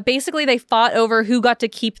basically, they fought over who got to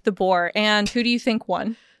keep the boar. And who do you think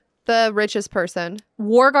won? The richest person.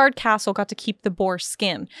 Wargard Castle got to keep the boar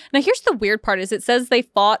skin. Now, here's the weird part: is it says they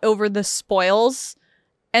fought over the spoils,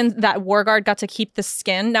 and that Wargard got to keep the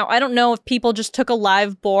skin. Now, I don't know if people just took a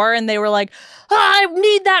live boar and they were like, I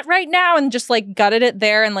need that right now, and just like gutted it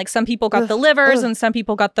there. And like some people got the livers and some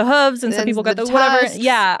people got the hooves and some And people got the the whatever. tusks.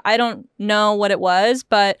 Yeah, I don't know what it was,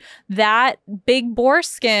 but that big boar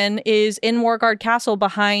skin is in Wargard Castle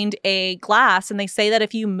behind a glass. And they say that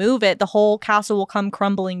if you move it, the whole castle will come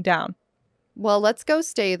crumbling down. Well, let's go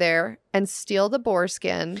stay there and steal the boar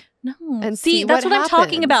skin. No. And See, see that's what what I'm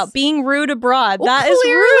talking happens. about. Being rude abroad. Well, That is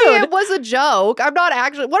clearly rude. it was a joke. I'm not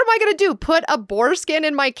actually. What am I going to do? Put a boar skin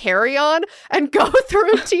in my carry-on and go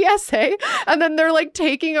through TSA? And then they're like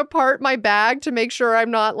taking apart my bag to make sure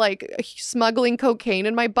I'm not like smuggling cocaine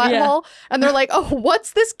in my butthole. And they're like, "Oh,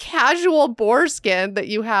 what's this casual boar skin that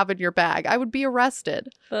you have in your bag?" I would be arrested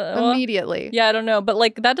immediately. Yeah, I don't know. But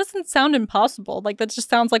like, that doesn't sound impossible. Like, that just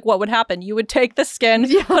sounds like what would happen. You would take the skin,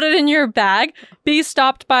 put it in your bag, be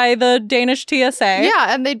stopped by the Danish TSA. Yeah,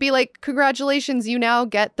 and they'd be like, "Congratulations, you now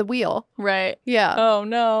get the wheel." Right. Yeah. Oh,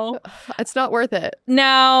 no. It's not worth it.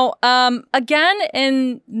 Now, again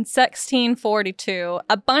in 1642,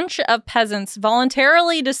 a bunch of peasants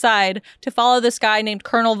voluntarily decide to follow this guy named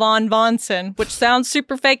Colonel von Vonsen, which sounds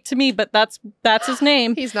super fake to me, but that's his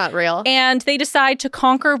name. He's not real. And they decide to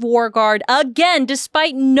conquer Wargard again,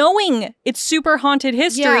 despite knowing its super haunted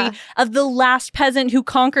history of the last peasant who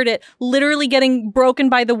conquered it, literally getting broken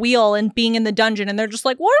by the wheel and being in the dungeon. And they're just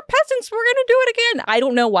like, "What are peasants? We're going to do it again." I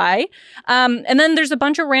don't know why. And then there's a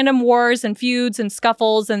bunch of random wars and feuds and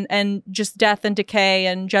scuffles and just death and decay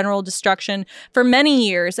and general destruction for many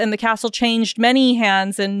years. And the castle changed many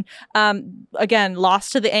hands and, again,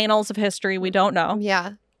 lost to the annals of history. We don't know.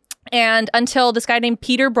 Yeah. And until this guy named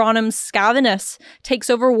Peter Braunim Scavenus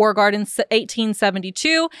takes over Wargard in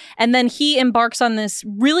 1872. And then he embarks on this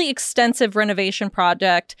really extensive renovation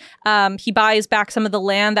project. He buys back some of the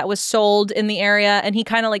land that was sold in the area. And he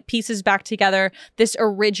kind of like pieces back together this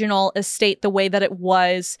original estate the way that it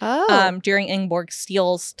was during Ingeborg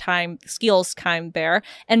Steele's time there.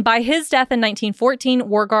 And by his death in 1914,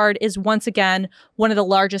 Wargard is once again one of the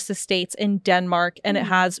largest estates in Denmark. And it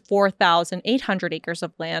has 4,800 acres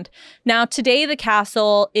of land. Now, today, the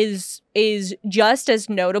castle is just as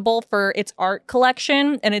notable for its art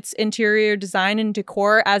collection and its interior design and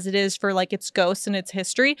decor as it is for like its ghosts and its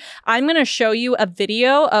history. I'm going to show you a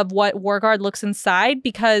video of what Wargard looks inside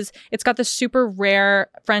because it's got this super rare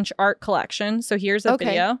French art collection. So here's a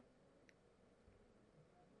video.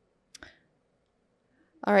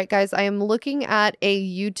 All right, guys, I am looking at a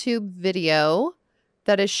YouTube video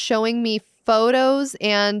that is showing me photos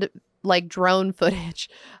and like drone footage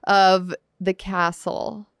of the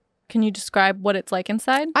castle. Can you describe what it's like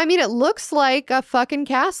inside? I mean, it looks like a fucking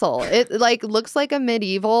castle. It like looks like a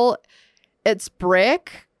medieval. It's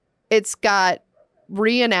brick. It's got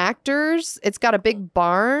reenactors. It's got a big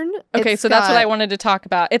barn. Okay, so that's what I wanted to talk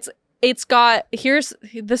about. It's got, here's,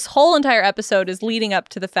 this whole entire episode is leading up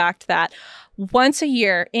to the fact that once a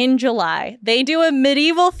year in July, they do a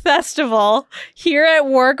medieval festival here at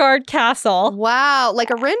Wargard Castle. Wow,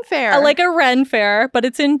 like a Ren Fair. Like a Ren Fair, but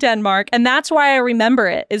it's in Denmark. And that's why I remember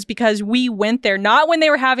it, is because we went there, not when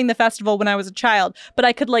they were having the festival when I was a child, but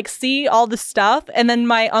I could like see all the stuff. And then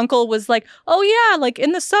my uncle was like, oh yeah, like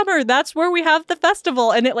in the summer, that's where we have the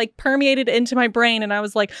festival. And it like permeated into my brain. And I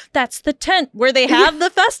was like, that's the tent where they have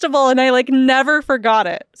the festival. And I like never forgot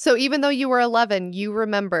it. So even though you were 11, you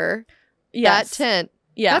remember Yes. that tent.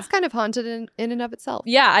 Yeah. That's kind of haunted in and of itself.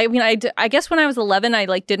 Yeah, I mean, I guess when I was 11, I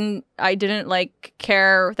like didn't like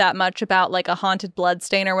care that much about like a haunted blood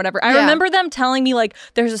stain or whatever. I remember them telling me like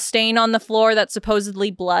there's a stain on the floor that's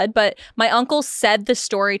supposedly blood, but my uncle said the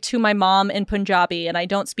story to my mom in Punjabi, and I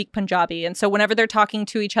don't speak Punjabi, and so whenever they're talking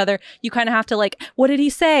to each other, you kind of have to like, what did he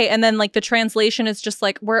say? And then like the translation is just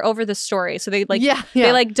like, we're over this story. So they like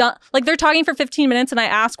they like like they're talking for 15 minutes, and I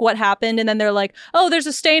ask what happened, and then they're like, oh, there's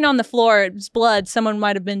a stain on the floor. It's blood. Someone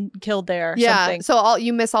might have been killed there. Something. So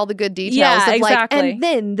you miss all the good details. Yeah, of exactly. Like, and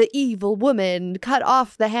then the evil woman cut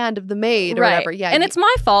off the hand of the maid or whatever. Yeah, and it's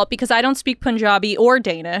my fault because I don't speak Punjabi or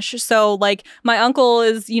Danish. So like my uncle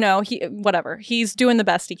is, he's doing the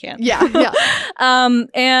best he can. Yeah.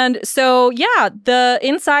 And so the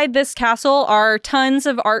inside this castle are tons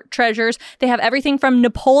of art treasures. They have everything from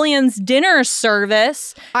Napoleon's dinner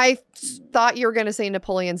service. I thought you were going to say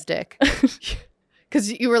Napoleon's dick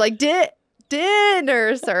because you were like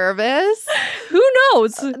dinner service. Who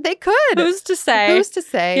knows? They could. Who's to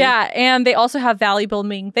say? Yeah, and they also have valuable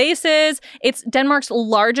Ming vases. It's Denmark's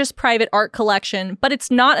largest private art collection, but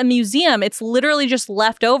it's not a museum. It's literally just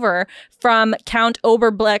left over from Count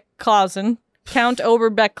Oberbeck-Clausen,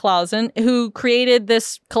 who created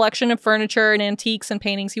this collection of furniture and antiques and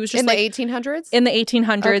paintings. He was just in the 1800s? In the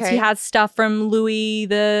 1800s. Okay. He has stuff from Louis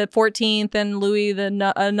the 14th and Louis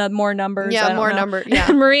the more numbers. Yeah, more number.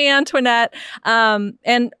 Yeah. Marie Antoinette.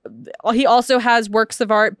 And he also has works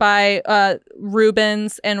of art by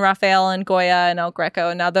Rubens and Raphael and Goya and El Greco.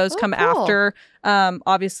 And now those come after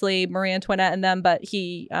obviously Marie Antoinette and them, but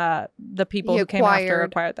the people who came after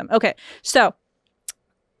acquired them. Okay, so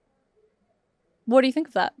what do you think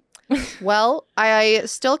of that? Well, I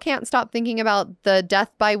still can't stop thinking about the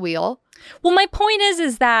death by wheel. Well, my point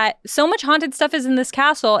is that so much haunted stuff is in this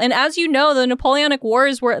castle. And as you know, the Napoleonic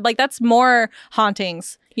Wars were like, that's more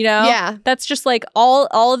hauntings, you know? Yeah. That's just like all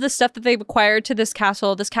of the stuff that they've acquired to this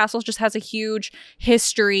castle. This castle just has a huge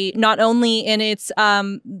history, not only in its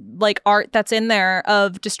like art that's in there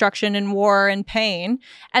of destruction and war and pain.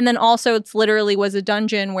 And then also it's literally was a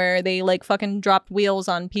dungeon where they like fucking dropped wheels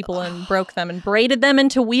on people and broke them and braided them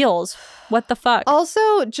into wheels. What the fuck?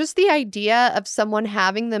 Also, just the idea of someone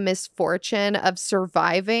having the misfortune of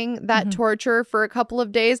surviving that torture for a couple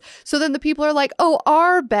of days. So then the people are like, oh,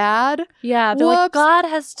 our bad. Yeah, they're like, God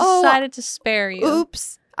has decided to spare you.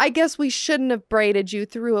 Oops. I guess we shouldn't have braided you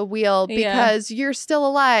through a wheel because you're still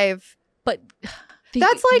alive. But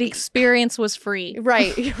that's like the experience was free.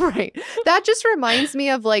 Right. That just reminds me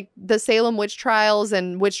of like the Salem witch trials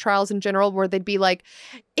and witch trials in general, where they'd be like,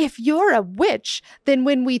 if you're a witch, then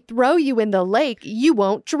when we throw you in the lake, you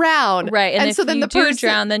won't drown. Right. And if so then you the do person,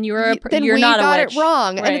 drown, then you're not a witch. Then we got it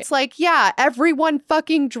wrong. Right. And it's like, yeah, everyone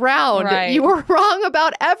fucking drowned. Right. You were wrong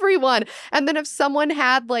about everyone. And then if someone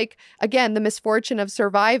had like, again, the misfortune of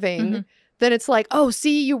surviving, then it's like, oh,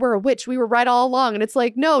 see, you were a witch. We were right all along. And it's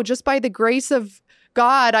like, no, just by the grace of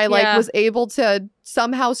God, I was able to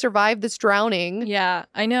somehow survive this drowning. Yeah,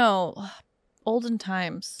 I know. Olden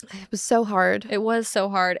times. It was so hard. It was so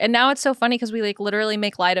hard. And now it's so funny because we like literally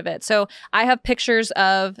make light of it. So I have pictures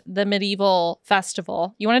of the medieval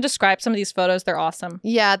festival. You want to describe some of these photos? They're awesome.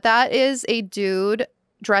 Yeah, that is a dude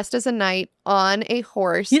dressed as a knight on a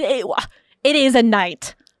horse. It is a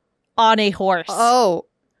knight on a horse. Oh,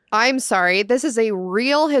 I'm sorry. This is a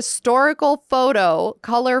real historical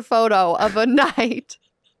color photo of a knight.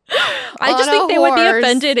 I just think they would be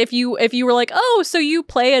offended if you were like, oh, so you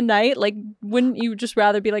play a knight? Like, wouldn't you just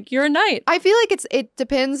rather be like, you're a knight? I feel like it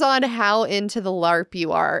depends on how into the LARP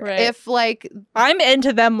you are. Right. If like I'm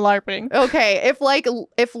into them LARPing. Okay, if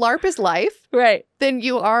LARP is life, right, then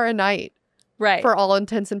you are a knight. Right. For all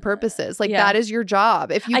intents and purposes. Like that is your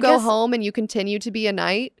job. If you go home and you continue to be a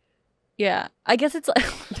knight. Yeah. I guess it's like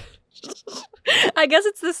I guess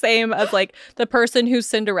it's the same as like the person who's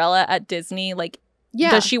Cinderella at Disney. Like,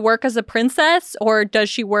 does she work as a princess or does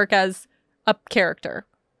she work as a character?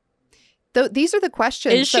 These are the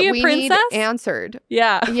questions Is she that a we princess? need answered.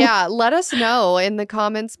 Yeah. Yeah, let us know in the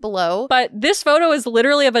comments below. But this photo is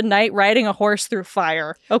literally of a knight riding a horse through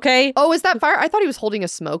fire. Okay? Oh, is that fire? I thought he was holding a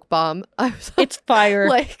smoke bomb. I was It's fire.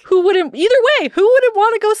 like, Who wouldn't, either way, who wouldn't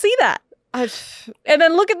want to go see that? I've, And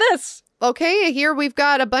then look at this. okay, here we've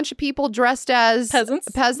got a bunch of people dressed as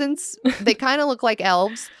Peasants. They kind of look like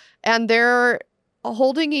elves, and they're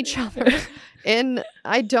holding each other in,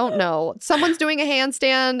 I don't know. Someone's doing a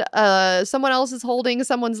handstand. Someone else is holding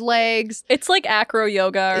someone's legs. It's like acro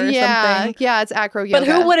yoga or something. Yeah, it's acro yoga.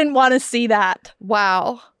 But who wouldn't want to see that?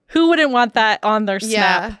 Wow. Who wouldn't want that on their snap?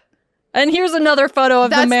 Yeah. And here's another photo of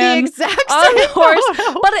That's the man the exact on same a horse.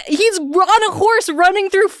 photo. But he's on a horse running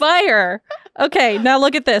through fire. Okay, now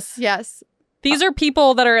look at this. Yes. These are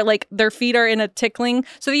people that are like, their feet are in a tickling.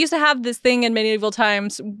 So they used to have this thing in medieval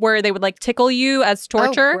times where they would like tickle you as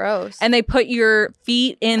torture. Oh, gross. And they put your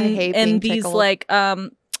feet I hate in being these tickled. like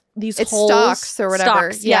these It's holes. stocks or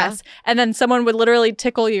whatever. Stocks, Yeah. yes. And then someone would literally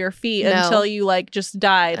tickle your feet No. until you like just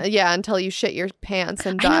died. Yeah, until you shit your pants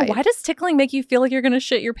and I die. know. Why does tickling make you feel like you're gonna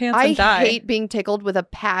shit your pants I and die? hate being tickled with a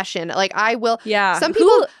passion. Like I will. Yeah. Some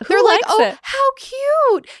people, they're like, likes "Oh, it? how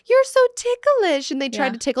cute! You're so ticklish," and they try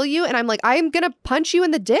Yeah. to tickle you, and I'm like, "I'm gonna punch you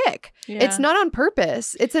in the dick." Yeah. It's not on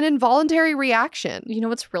purpose. It's an involuntary reaction. You know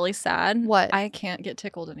what's really sad? What? I can't get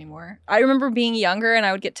tickled anymore. I remember being younger and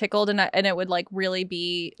I would get tickled and it would like really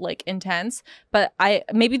be like intense. But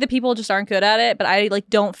maybe the people just aren't good at it. But I like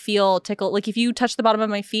don't feel tickled. Like if you touch the bottom of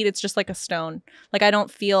my feet, it's just like a stone. Like I don't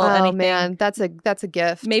feel Oh anything. man, that's a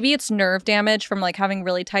gift. Maybe it's nerve damage from like having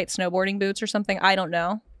really tight snowboarding boots or something. I don't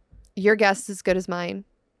know. Your guess is as good as mine.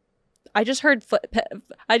 I just heard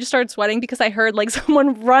I just started sweating because I heard like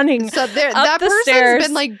someone running. So there, Up that the person's stairs.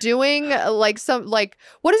 been like doing like some like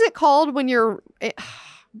what is it called when you're?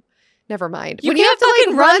 Never mind. You When you have can't to like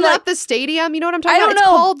fucking run run, up the stadium, you know what I'm talking I about? don't It's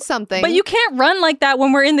know, called something. But you can't run like that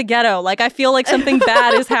when we're in the ghetto. Like I feel like something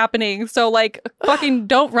bad is happening. So like fucking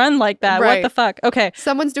don't run like that. Right. What the fuck? Okay.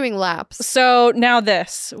 Someone's doing laps. So now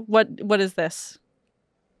this. What is this?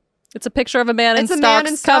 It's a picture of a man in It's a stocks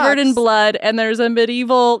man in covered in stocks. blood and there's a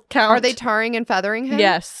medieval count. Are they tarring and feathering him?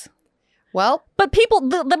 Yes. Well, But people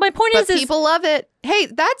my point but is people love it. Hey,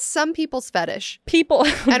 that's some people's fetish. people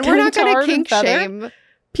And we're not going to tarred and kink feathered. shame.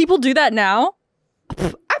 People do that now?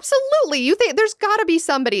 Absolutely. You think there's got to be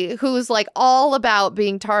somebody who's like all about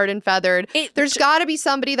being tarred and feathered. There's got to be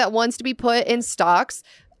somebody that wants to be put in stocks.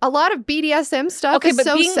 A lot of BDSM stuff Okay, is but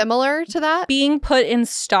so being- similar to that. Being put in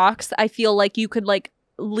stocks, I feel like you could like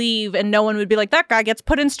leave and no one would be like, that guy gets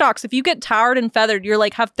put in stocks. If you get tarred and feathered, you're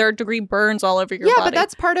like have third-degree burns all over your Yeah, body. but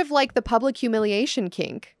that's part of like the public humiliation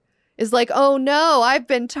kink. Is like, oh no, I've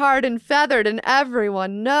been tarred and feathered and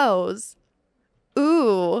everyone knows.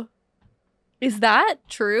 Ooh. Is that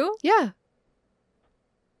true? Yeah.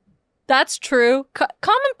 That's true.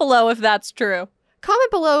 Comment below if that's true.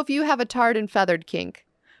 Comment below if you have a tarred and feathered kink.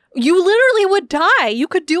 You literally would die. You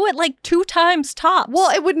could do it like 2 times tops.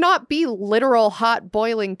 Well, it would not be literal hot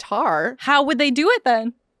boiling tar. how would they do it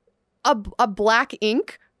then? A black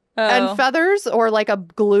ink Oh. and feathers or like a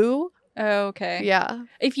glue. Oh, okay. Yeah.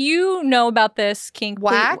 If you know about this kink,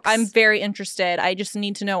 please- Wax? I'm very interested. I just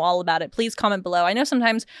need to know all about it. Please comment below. I know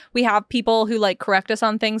sometimes we have people who like correct us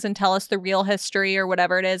on things and tell us the real history or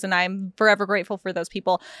whatever it is, and I'm forever grateful for those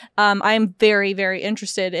people. I'm very, very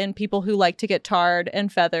interested in people who like to get tarred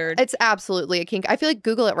and feathered. It's absolutely a kink. I feel like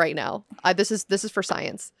Google it right now. This is for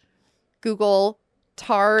science. Google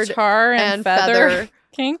tarred Tar and feather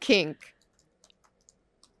kink. kink.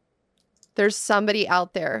 There's somebody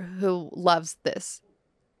out there who loves this.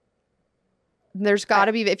 There's got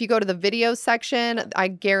to be, if you go to the video section, I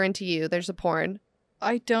guarantee you there's a porn.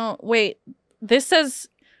 I don't wait. This says,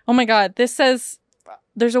 oh my god, this says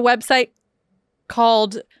there's a website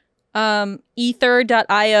called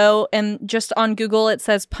ether.io, and just on Google it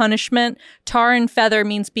says punishment. Tar and feather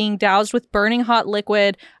means being doused with burning hot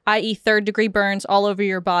liquid, i.e. 3rd-degree burns all over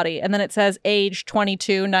your body. And then it says age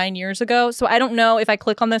 22, 9 years ago. So I don't know if I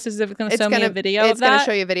click on this, is it going to show me a video of It's going that? to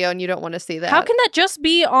show you a video and you don't want to see that. How can that just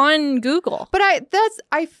be on Google? But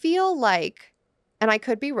I feel like, and I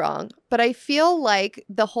could be wrong, but I feel like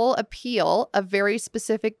the whole appeal of very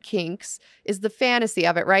specific kinks is the fantasy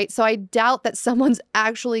of it, right? So I doubt that someone's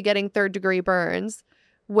actually getting 3rd-degree burns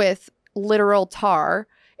with literal tar.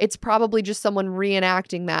 It's probably just someone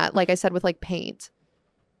reenacting that, like I said, with like paint.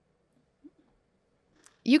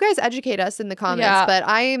 You guys educate us in the comments, Yeah. but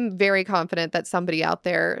I am very confident that somebody out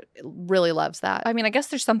there really loves that. I mean, I guess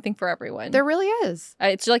there's something for everyone. There really is.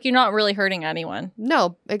 It's like you're not really hurting anyone.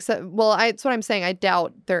 No, except, well, that's what I'm saying. I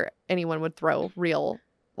doubt anyone would throw real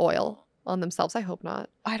oil on themselves. I hope not.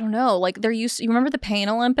 I don't know. Like you remember the Pain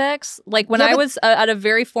Olympics? Like when Yeah, I but- was at a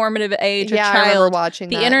very formative age, Yeah, a I remember child, watching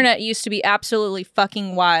the that. internet used to be absolutely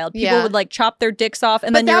fucking wild. People Yeah. would like chop their dicks off,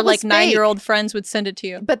 and But then that your was like 9-year-old friends would send it to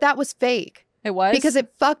you. But that was fake. It was? Because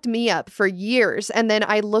it fucked me up for years. And then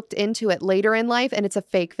I looked into it later in life and it's a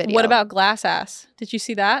fake video. What about Glass Ass? Did you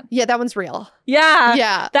see that? Yeah, that one's real. Yeah.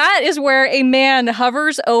 Yeah. That is where a man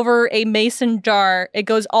hovers over a mason jar. It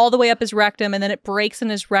goes all the way up his rectum, and then it breaks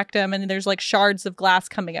in his rectum, and there's like shards of glass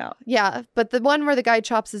coming out. Yeah. But the one where the guy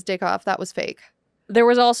chops his dick off, that was fake. There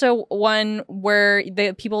was also one where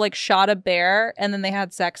people like shot a bear and then they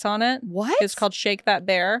had sex on it. What? It's called Shake That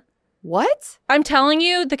Bear. What? I'm telling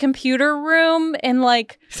you, the computer room in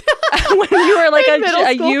like when you were like In middle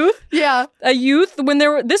a school? youth, Yeah. when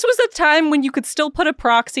this was a time when you could still put a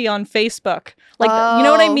proxy on Facebook. Like, you know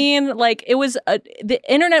what I Oh. mean? Like it was, the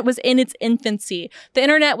internet was in its infancy. The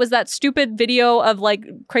internet was that stupid video of like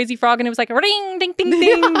Crazy Frog, and it was like ring, ding, ding, ding,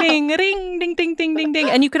 ding, ring, ding, ding, ding, ding, ding.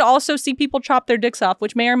 And you could also see people chop their dicks off,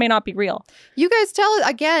 which may or may not be real. You guys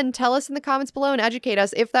tell us in the comments below and educate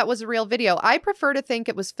us if that was a real video. I prefer to think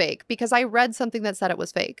it was fake because I read something that said it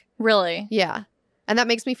was fake. Really? Yeah. And that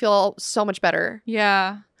makes me feel so much better.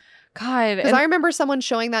 Yeah. God. Because I remember someone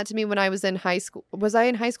showing that to me when I was in high school. Was I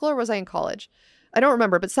in high school or was I in college? I don't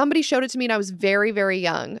remember, but somebody showed it to me and I was very, very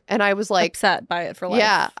young. And I was like, upset by it for life.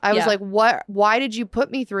 yeah, I was like, what? Why did you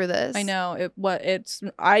put me through this? I know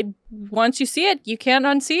once you see it, you can't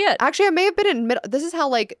unsee it. Actually, I may have been in middle. This is how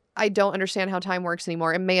like I don't understand how time works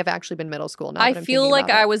anymore. It may have actually been middle school. Now I that I'm feel thinking like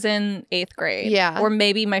about I it. was in 8th grade. Yeah. Or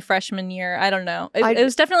maybe my freshman year. I don't know. I- It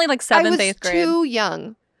was definitely like 7th, I was 8th grade. too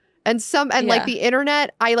young. And Yeah. like the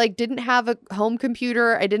internet, I like didn't have a home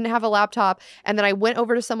computer. I didn't have a laptop. And then I went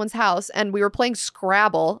over to someone's house and we were playing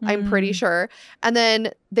Scrabble, I'm pretty sure. And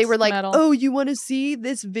then they were like, Metal. oh, you want to see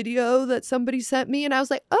this video that somebody sent me? And I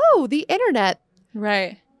was like, oh, the internet.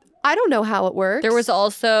 Right. I don't know how it works. There was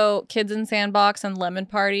also Kids in Sandbox and Lemon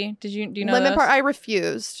Party. Do you know Lemon those? Party. I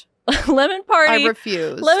refused. Lemon Party. I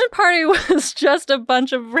refused. Lemon Party was just a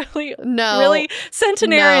bunch of really No.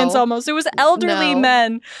 centenarians No. almost. It was elderly No.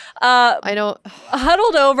 men I don't.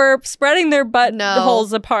 huddled over, spreading their butt No.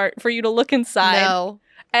 holes apart for you to look inside. No.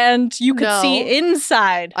 And you could No. see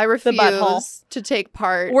inside I the butthole. refuse to take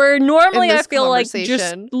part. Where normally in I this feel like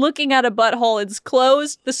conversation. just looking at a butthole, it's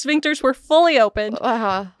closed. The sphincters were fully open,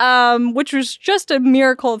 which was just a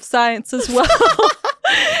miracle of science as well.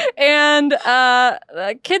 And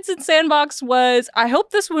Kids in Sandbox was, I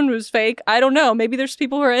hope this one was fake. I don't know. Maybe there's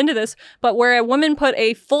people who are into this, but where a woman put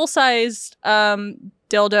a full-sized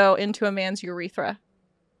dildo into a man's urethra.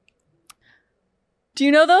 Do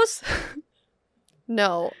you know those?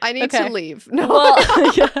 No, I need Okay. to leave. No. Well,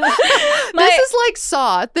 yeah. This is like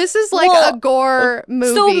Saw. This is like Well, a gore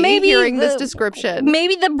movie. so maybe hearing this the- description.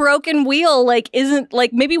 Maybe the broken wheel like isn't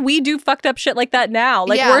like, maybe we do fucked up shit like that now.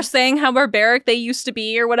 Like Yeah. we're saying how barbaric they used to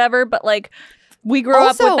be or whatever, but like we grew up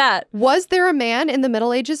Also, with that. Was there a man in the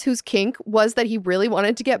Middle Ages whose kink was that he really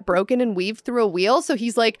wanted to get broken and weaved through a wheel? So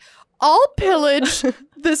he's like, I'll pillage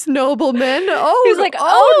this nobleman. Oh, He's like,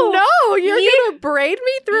 oh no, you're you- gonna braid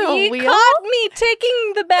me through a You wheel? caught me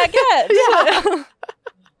taking the baguette.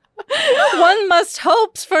 One must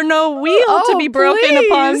hopes for no wheel to Oh, be broken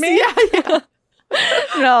upon please. me. Yeah,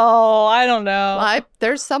 No, I don't know.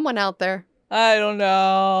 There's someone out there. I don't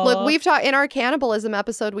know. Look, we've talked in our cannibalism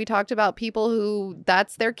episode, we talked about people who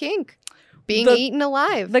that's their kink. Being The- eaten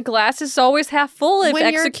alive. the glass is always half full if When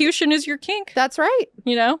you're- execution is your kink, That's right.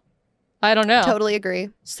 you know? I don't know. Totally agree.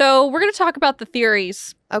 So we're going to talk about the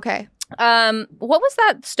theories. Okay. What was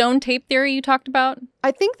that stone tape theory you talked about?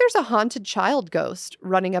 I think there's a haunted child ghost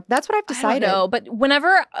running up. That's what I've decided. I don't know, but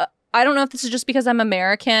whenever I don't know if this is just because I'm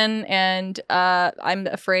American and I'm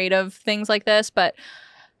afraid of things like this, but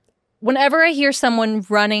whenever I hear someone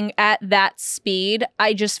running at that speed,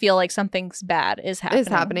 I just feel like something's bad is happening. It's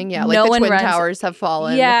happening, yeah. Like No the one Twin runs- Towers have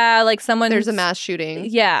fallen. Yeah, like someone. There's a mass shooting.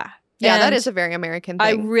 Yeah. Yeah, that And is a very American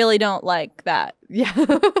I thing. really don't like that Yeah.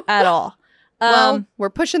 at all. Well, we're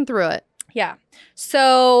pushing through it. Yeah.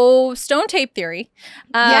 So stone tape theory.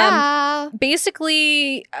 Yeah.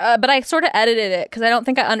 Basically, but I sort of edited it because I don't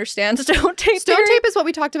think I understand stone tape Stone theory. tape is what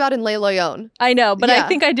we talked about in Le Loyon. I know, but I Yeah.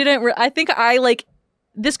 think I didn't. I think I like.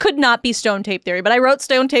 This could not be stone tape theory, but I wrote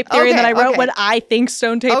stone tape theory and then I wrote Okay. what I think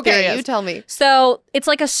stone tape theory Okay, is. you tell me. So it's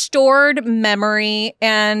like a stored memory.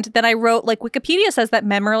 And then I wrote, like, Wikipedia says that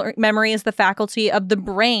memory is the faculty of the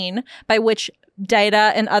brain by which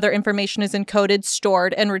data and other information is encoded,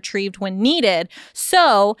 stored, and retrieved when needed.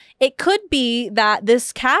 So it could be that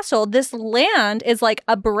this castle, this land, is like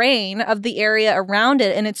a brain of the area around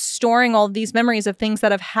it, and it's storing all of these memories of things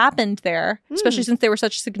that have happened there, especially since they were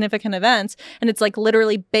such significant events. And it's like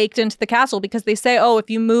literally baked into the castle because they say, oh, if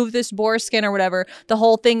you move this boar skin or whatever, the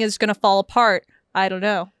whole thing is going to fall apart. I don't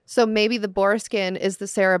know. So maybe the boar skin is the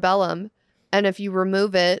cerebellum, and if you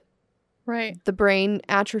remove it, right, the brain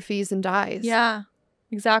atrophies and dies. Yeah,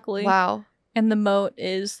 exactly. Wow. And the moat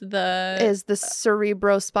is the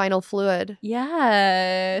cerebrospinal fluid.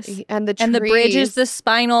 Yes. And the and the bridge is the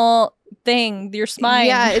spinal thing, your spine.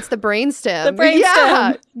 Yeah, it's the brainstem. The brainstem.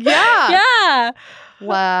 Yeah. Yeah. Yeah.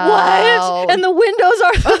 Wow. What? And the windows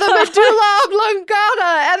are the medulla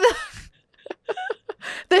oblongata and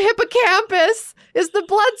the hippocampus is the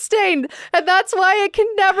bloodstain, and that's why it can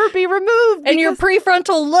never be removed. And your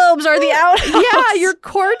prefrontal lobes are the outhouse. Yeah, your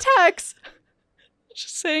cortex.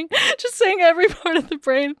 Just saying every part of the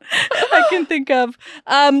brain I can think of.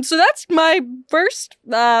 So that's my first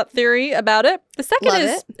theory about it. The second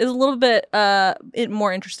is a little bit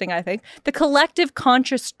more interesting, I think. The collective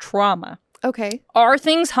conscious trauma. Okay. Are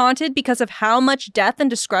things haunted because of how much death and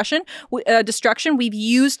destruction we've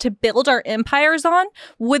used to build our empires on?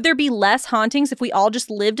 Would there be less hauntings if we all just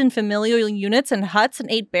lived in familial units and huts and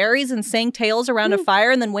ate berries and sang tales around a fire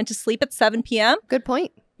and then went to sleep at 7 p.m.? Good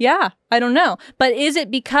point. Yeah, I don't know. But is it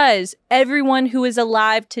because everyone who is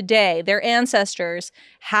alive today, their ancestors,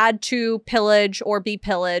 had to pillage or be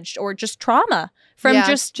pillaged, or just trauma from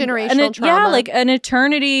just generational trauma? Yeah, like an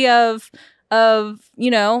eternity of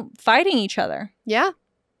fighting each other. Yeah.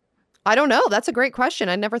 I don't know. That's a great question.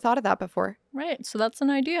 I never thought of that before. Right. So that's an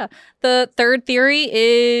idea. The third theory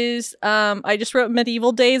is I just wrote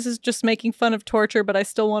medieval days is just making fun of torture, but I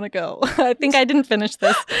still want to go. I think I didn't finish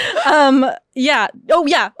this. Yeah. Oh,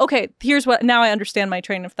 yeah. Okay. Here's what. Now I understand my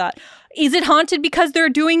train of thought. Is it haunted because they're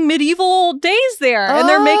doing medieval days there and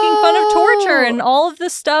they're making fun of torture and all of the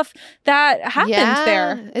stuff that happened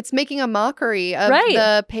there? It's making a mockery of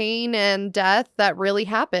the pain and death that really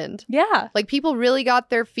happened. Yeah. Like people really got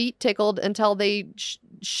their feet tickled until they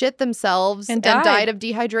shit themselves and died of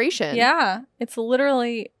dehydration. Yeah. It's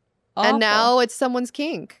literally awful. And now it's someone's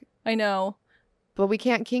kink. I know. But we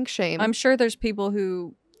can't kink shame. I'm sure there's people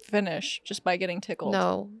who finish just by getting tickled.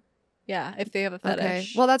 No. Yeah, if they have a fetish. Okay.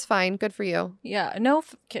 Well, that's fine. Good for you. Yeah, no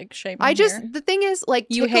kick shame. The thing is, like,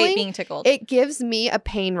 you hate being tickled. It gives me a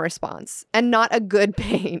pain response and not a good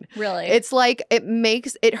pain. Really? It's like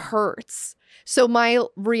it hurts. So my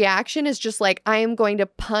reaction is just like, I am going to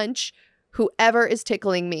punch whoever is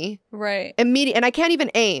tickling me. Right. Immediately. And I can't even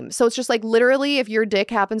aim. So it's just like literally if your dick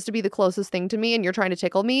happens to be the closest thing to me and you're trying to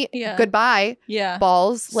tickle me, goodbye. Yeah.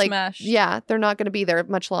 Balls. Like, smash. Yeah, they're not going to be there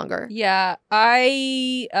much longer. Yeah.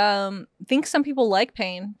 I think some people like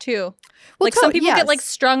pain too. Well, like some people get like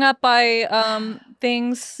strung up by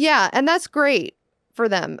things. Yeah. And that's great for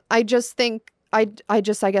them. I just think I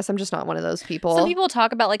guess I'm just not one of those people. Some people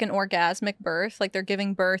talk about like an orgasmic birth, like they're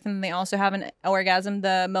giving birth and they also have an orgasm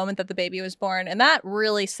the moment that the baby was born. And that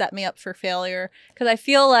really set me up for failure because I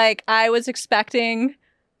feel like I was expecting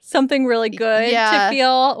something really good to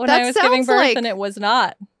feel when I was giving birth and it was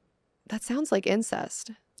not. That sounds like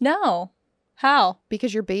incest. No. How?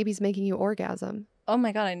 Because your baby's making you orgasm. Oh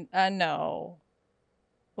my God. I no.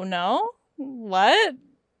 No? What?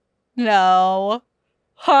 No.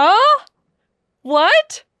 Huh?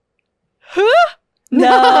 What? Huh?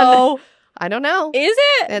 No. I don't know. Is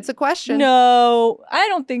it? It's a question. No, I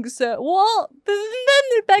don't think so. Well, then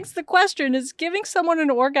it begs the question, is giving someone an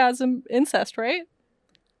orgasm incest, right?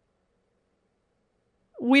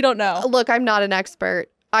 We don't know. Look, I'm not an expert.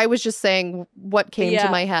 I was just saying what came to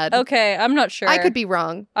my head. Okay, I'm not sure. I could be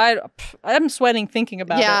wrong. I'm sweating thinking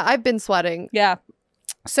about it. Yeah, I've been sweating. Yeah.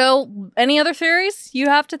 So, any other theories you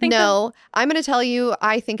have to think of? No, I'm going to tell you,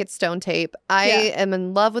 I think it's stone tape. I am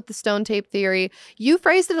in love with the stone tape theory. You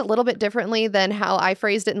phrased it a little bit differently than how I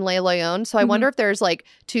phrased it in Le Loyon. So I wonder if there's like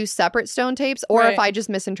two separate stone tapes or if I just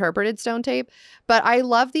misinterpreted stone tape. But I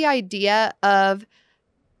love the idea of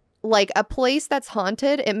like a place that's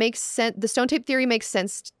haunted. It makes sense. The stone tape theory makes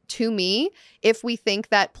sense to me if we think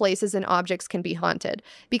that places and objects can be haunted,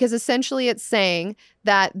 because essentially it's saying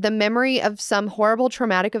that the memory of some horrible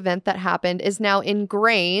traumatic event that happened is now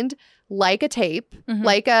ingrained like a tape,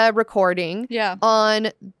 like a recording on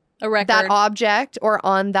a record, that object or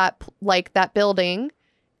on that that building.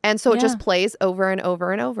 And so it just plays over and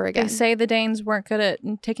over and over again. They say the Danes weren't good at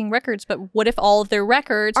taking records, but what if all of their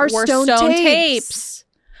records were stone tapes?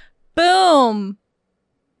 Boom.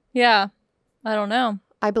 Yeah. I don't know.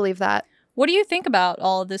 I believe that. What do you think about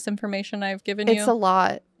all of this information I've given you? It's a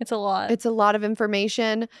lot. It's a lot. It's a lot of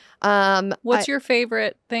information. What's your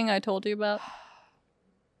favorite thing I told you about?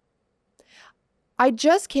 I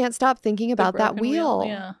just can't stop thinking about that broken wheel.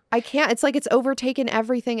 Yeah. I can't. It's like it's overtaken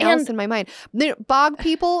everything else in my mind. Bog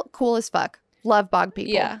people, cool as fuck. Love bog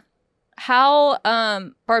people. Yeah. How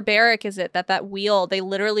barbaric is it that wheel, they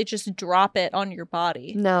literally just drop it on your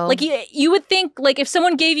body? No. Like you would think, like, if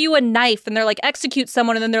someone gave you a knife and they're like, execute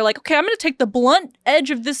someone, and then they're like, okay, I'm going to take the blunt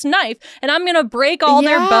edge of this knife and I'm going to break all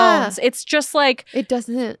their bones. It's just like... It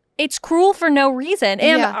doesn't... It's cruel for no reason.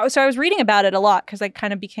 And so I was reading about it a lot because I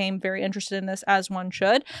kind of became very interested in this, as one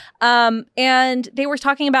should. And they were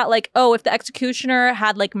talking about like, oh, if the executioner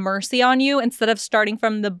had like mercy on you, instead of starting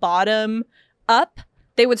from the bottom up,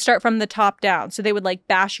 they would start from the top down. So they would like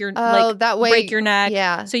bash your, that way, break your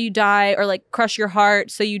neck so you die, or like crush your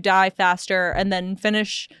heart so you die faster, and then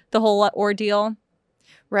finish the whole ordeal.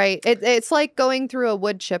 Right. It's like going through a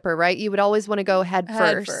wood chipper, right? You would always want to go head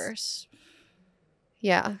first.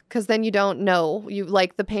 Yeah, because then you don't know. You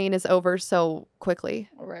like the pain is over so quickly.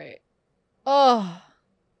 Right. Oh.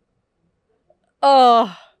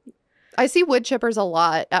 I see wood chippers a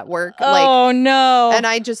lot at work. No. And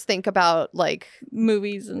I just think about like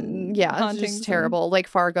movies and it's just terrible. Like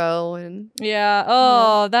Fargo and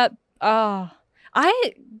I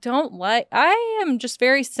am just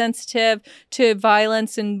very sensitive to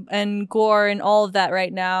violence and gore and all of that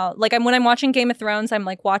right now. Like when I'm watching Game of Thrones, I'm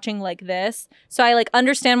like watching like this. So I like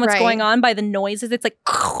understand what's going on by the noises. It's like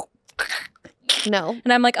no.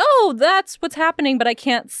 And I'm like, oh, that's what's happening, but I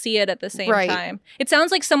can't see it at the same time. It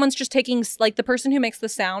sounds like someone's just taking, like the person who makes the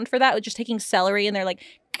sound for that was just taking celery and they're like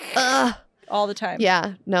all the time.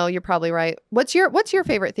 Yeah, no, you're probably right. What's your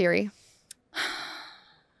favorite theory?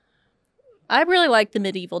 I really like the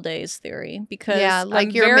medieval days theory because I'm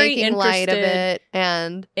you're very making light of it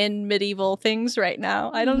and in medieval things right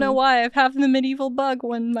now. I don't know why. I've had the medieval bug,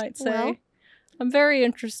 one might say. Well, I'm very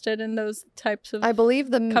interested in those types of. I believe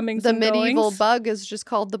the medieval goings. bug is just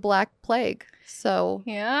called the Black Plague. So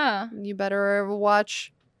yeah, you better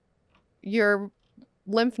watch your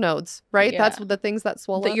lymph nodes, right? Yeah. That's the things that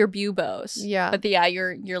swell up. Your buboes. Yeah. But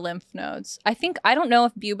your lymph nodes. I don't know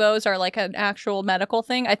if buboes are like an actual medical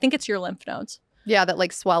thing. I think it's your lymph nodes. Yeah, that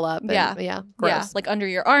like swell up. And, yeah. Gross. Yeah, like under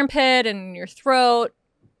your armpit and your throat.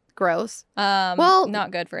 Gross. Well,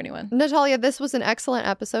 not good for anyone. Natalia, this was an excellent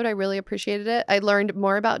episode. I really appreciated it. I learned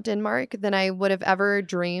more about Denmark than I would have ever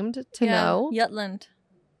dreamed to know. Jutland.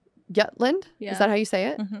 Jutland? Yeah. Is that how you say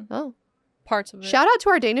it? Mm-hmm. Oh. Parts of it. Shout out to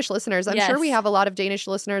our Danish listeners. I'm sure we have a lot of Danish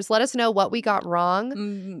listeners. Let us know what we got wrong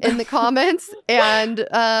in the comments and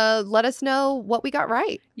let us know what we got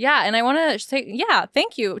right. Yeah, and I want to say,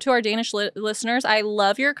 thank you to our Danish listeners. I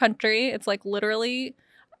love your country. It's like literally...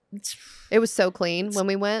 It was so clean when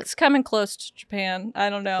we went. It's coming close to Japan. I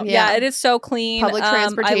don't know. Yeah, it is so clean. Public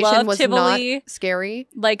transportation I love was Tivoli. Not scary.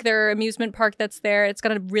 Like their amusement park that's there. It's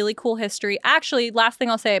got a really cool history. Actually, last thing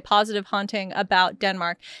I'll say, positive haunting about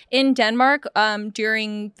Denmark. In Denmark,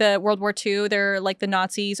 during the World War II, the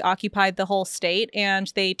Nazis occupied the whole state,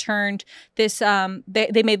 and they turned this,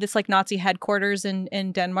 they made this like Nazi headquarters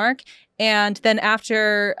in Denmark. And then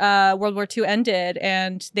after World War II ended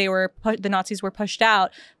and the Nazis were pushed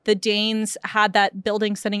out, the Danes had that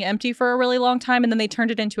building sitting empty for a really long time, and then they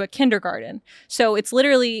turned it into a kindergarten. So it's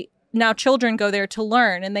literally now children go there to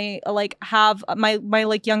learn, and they like have my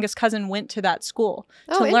like youngest cousin went to that school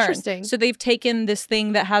to learn. Interesting. So they've taken this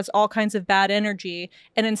thing that has all kinds of bad energy,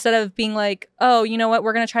 and instead of being like, oh, you know what,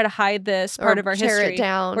 we're going to try to hide this part of our history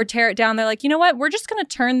or tear it down, they're like, you know what, we're just going to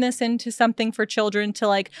turn this into something for children to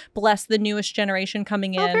like bless the newest generation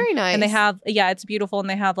coming in. Oh, very nice. And they have, it's beautiful, and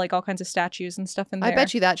they have like all kinds of statues and stuff in there. I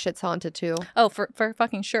bet you that shit's haunted too. Oh, for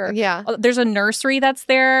fucking sure. Yeah. There's a nursery that's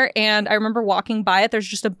there, and I remember walking by it. There's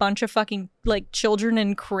just a bunch of fucking like children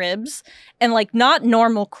in cribs, and like not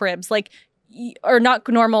normal cribs, like or not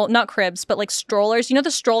cribs, but like strollers. You know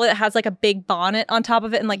the stroller that has like a big bonnet on top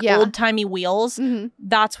of it and like old-timey wheels? Mm-hmm.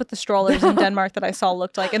 That's what the strollers in Denmark that I saw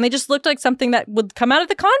looked like. And they just looked like something that would come out of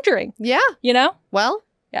The Conjuring. Yeah. You know? Well,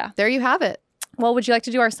 yeah. There you have it. Well, would you like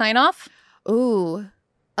to do our sign-off? Ooh.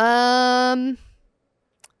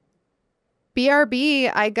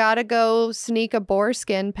 BRB, I gotta go sneak a boar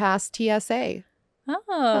skin past TSA.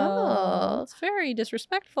 Oh, it's very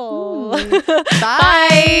disrespectful.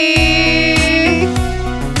 Bye.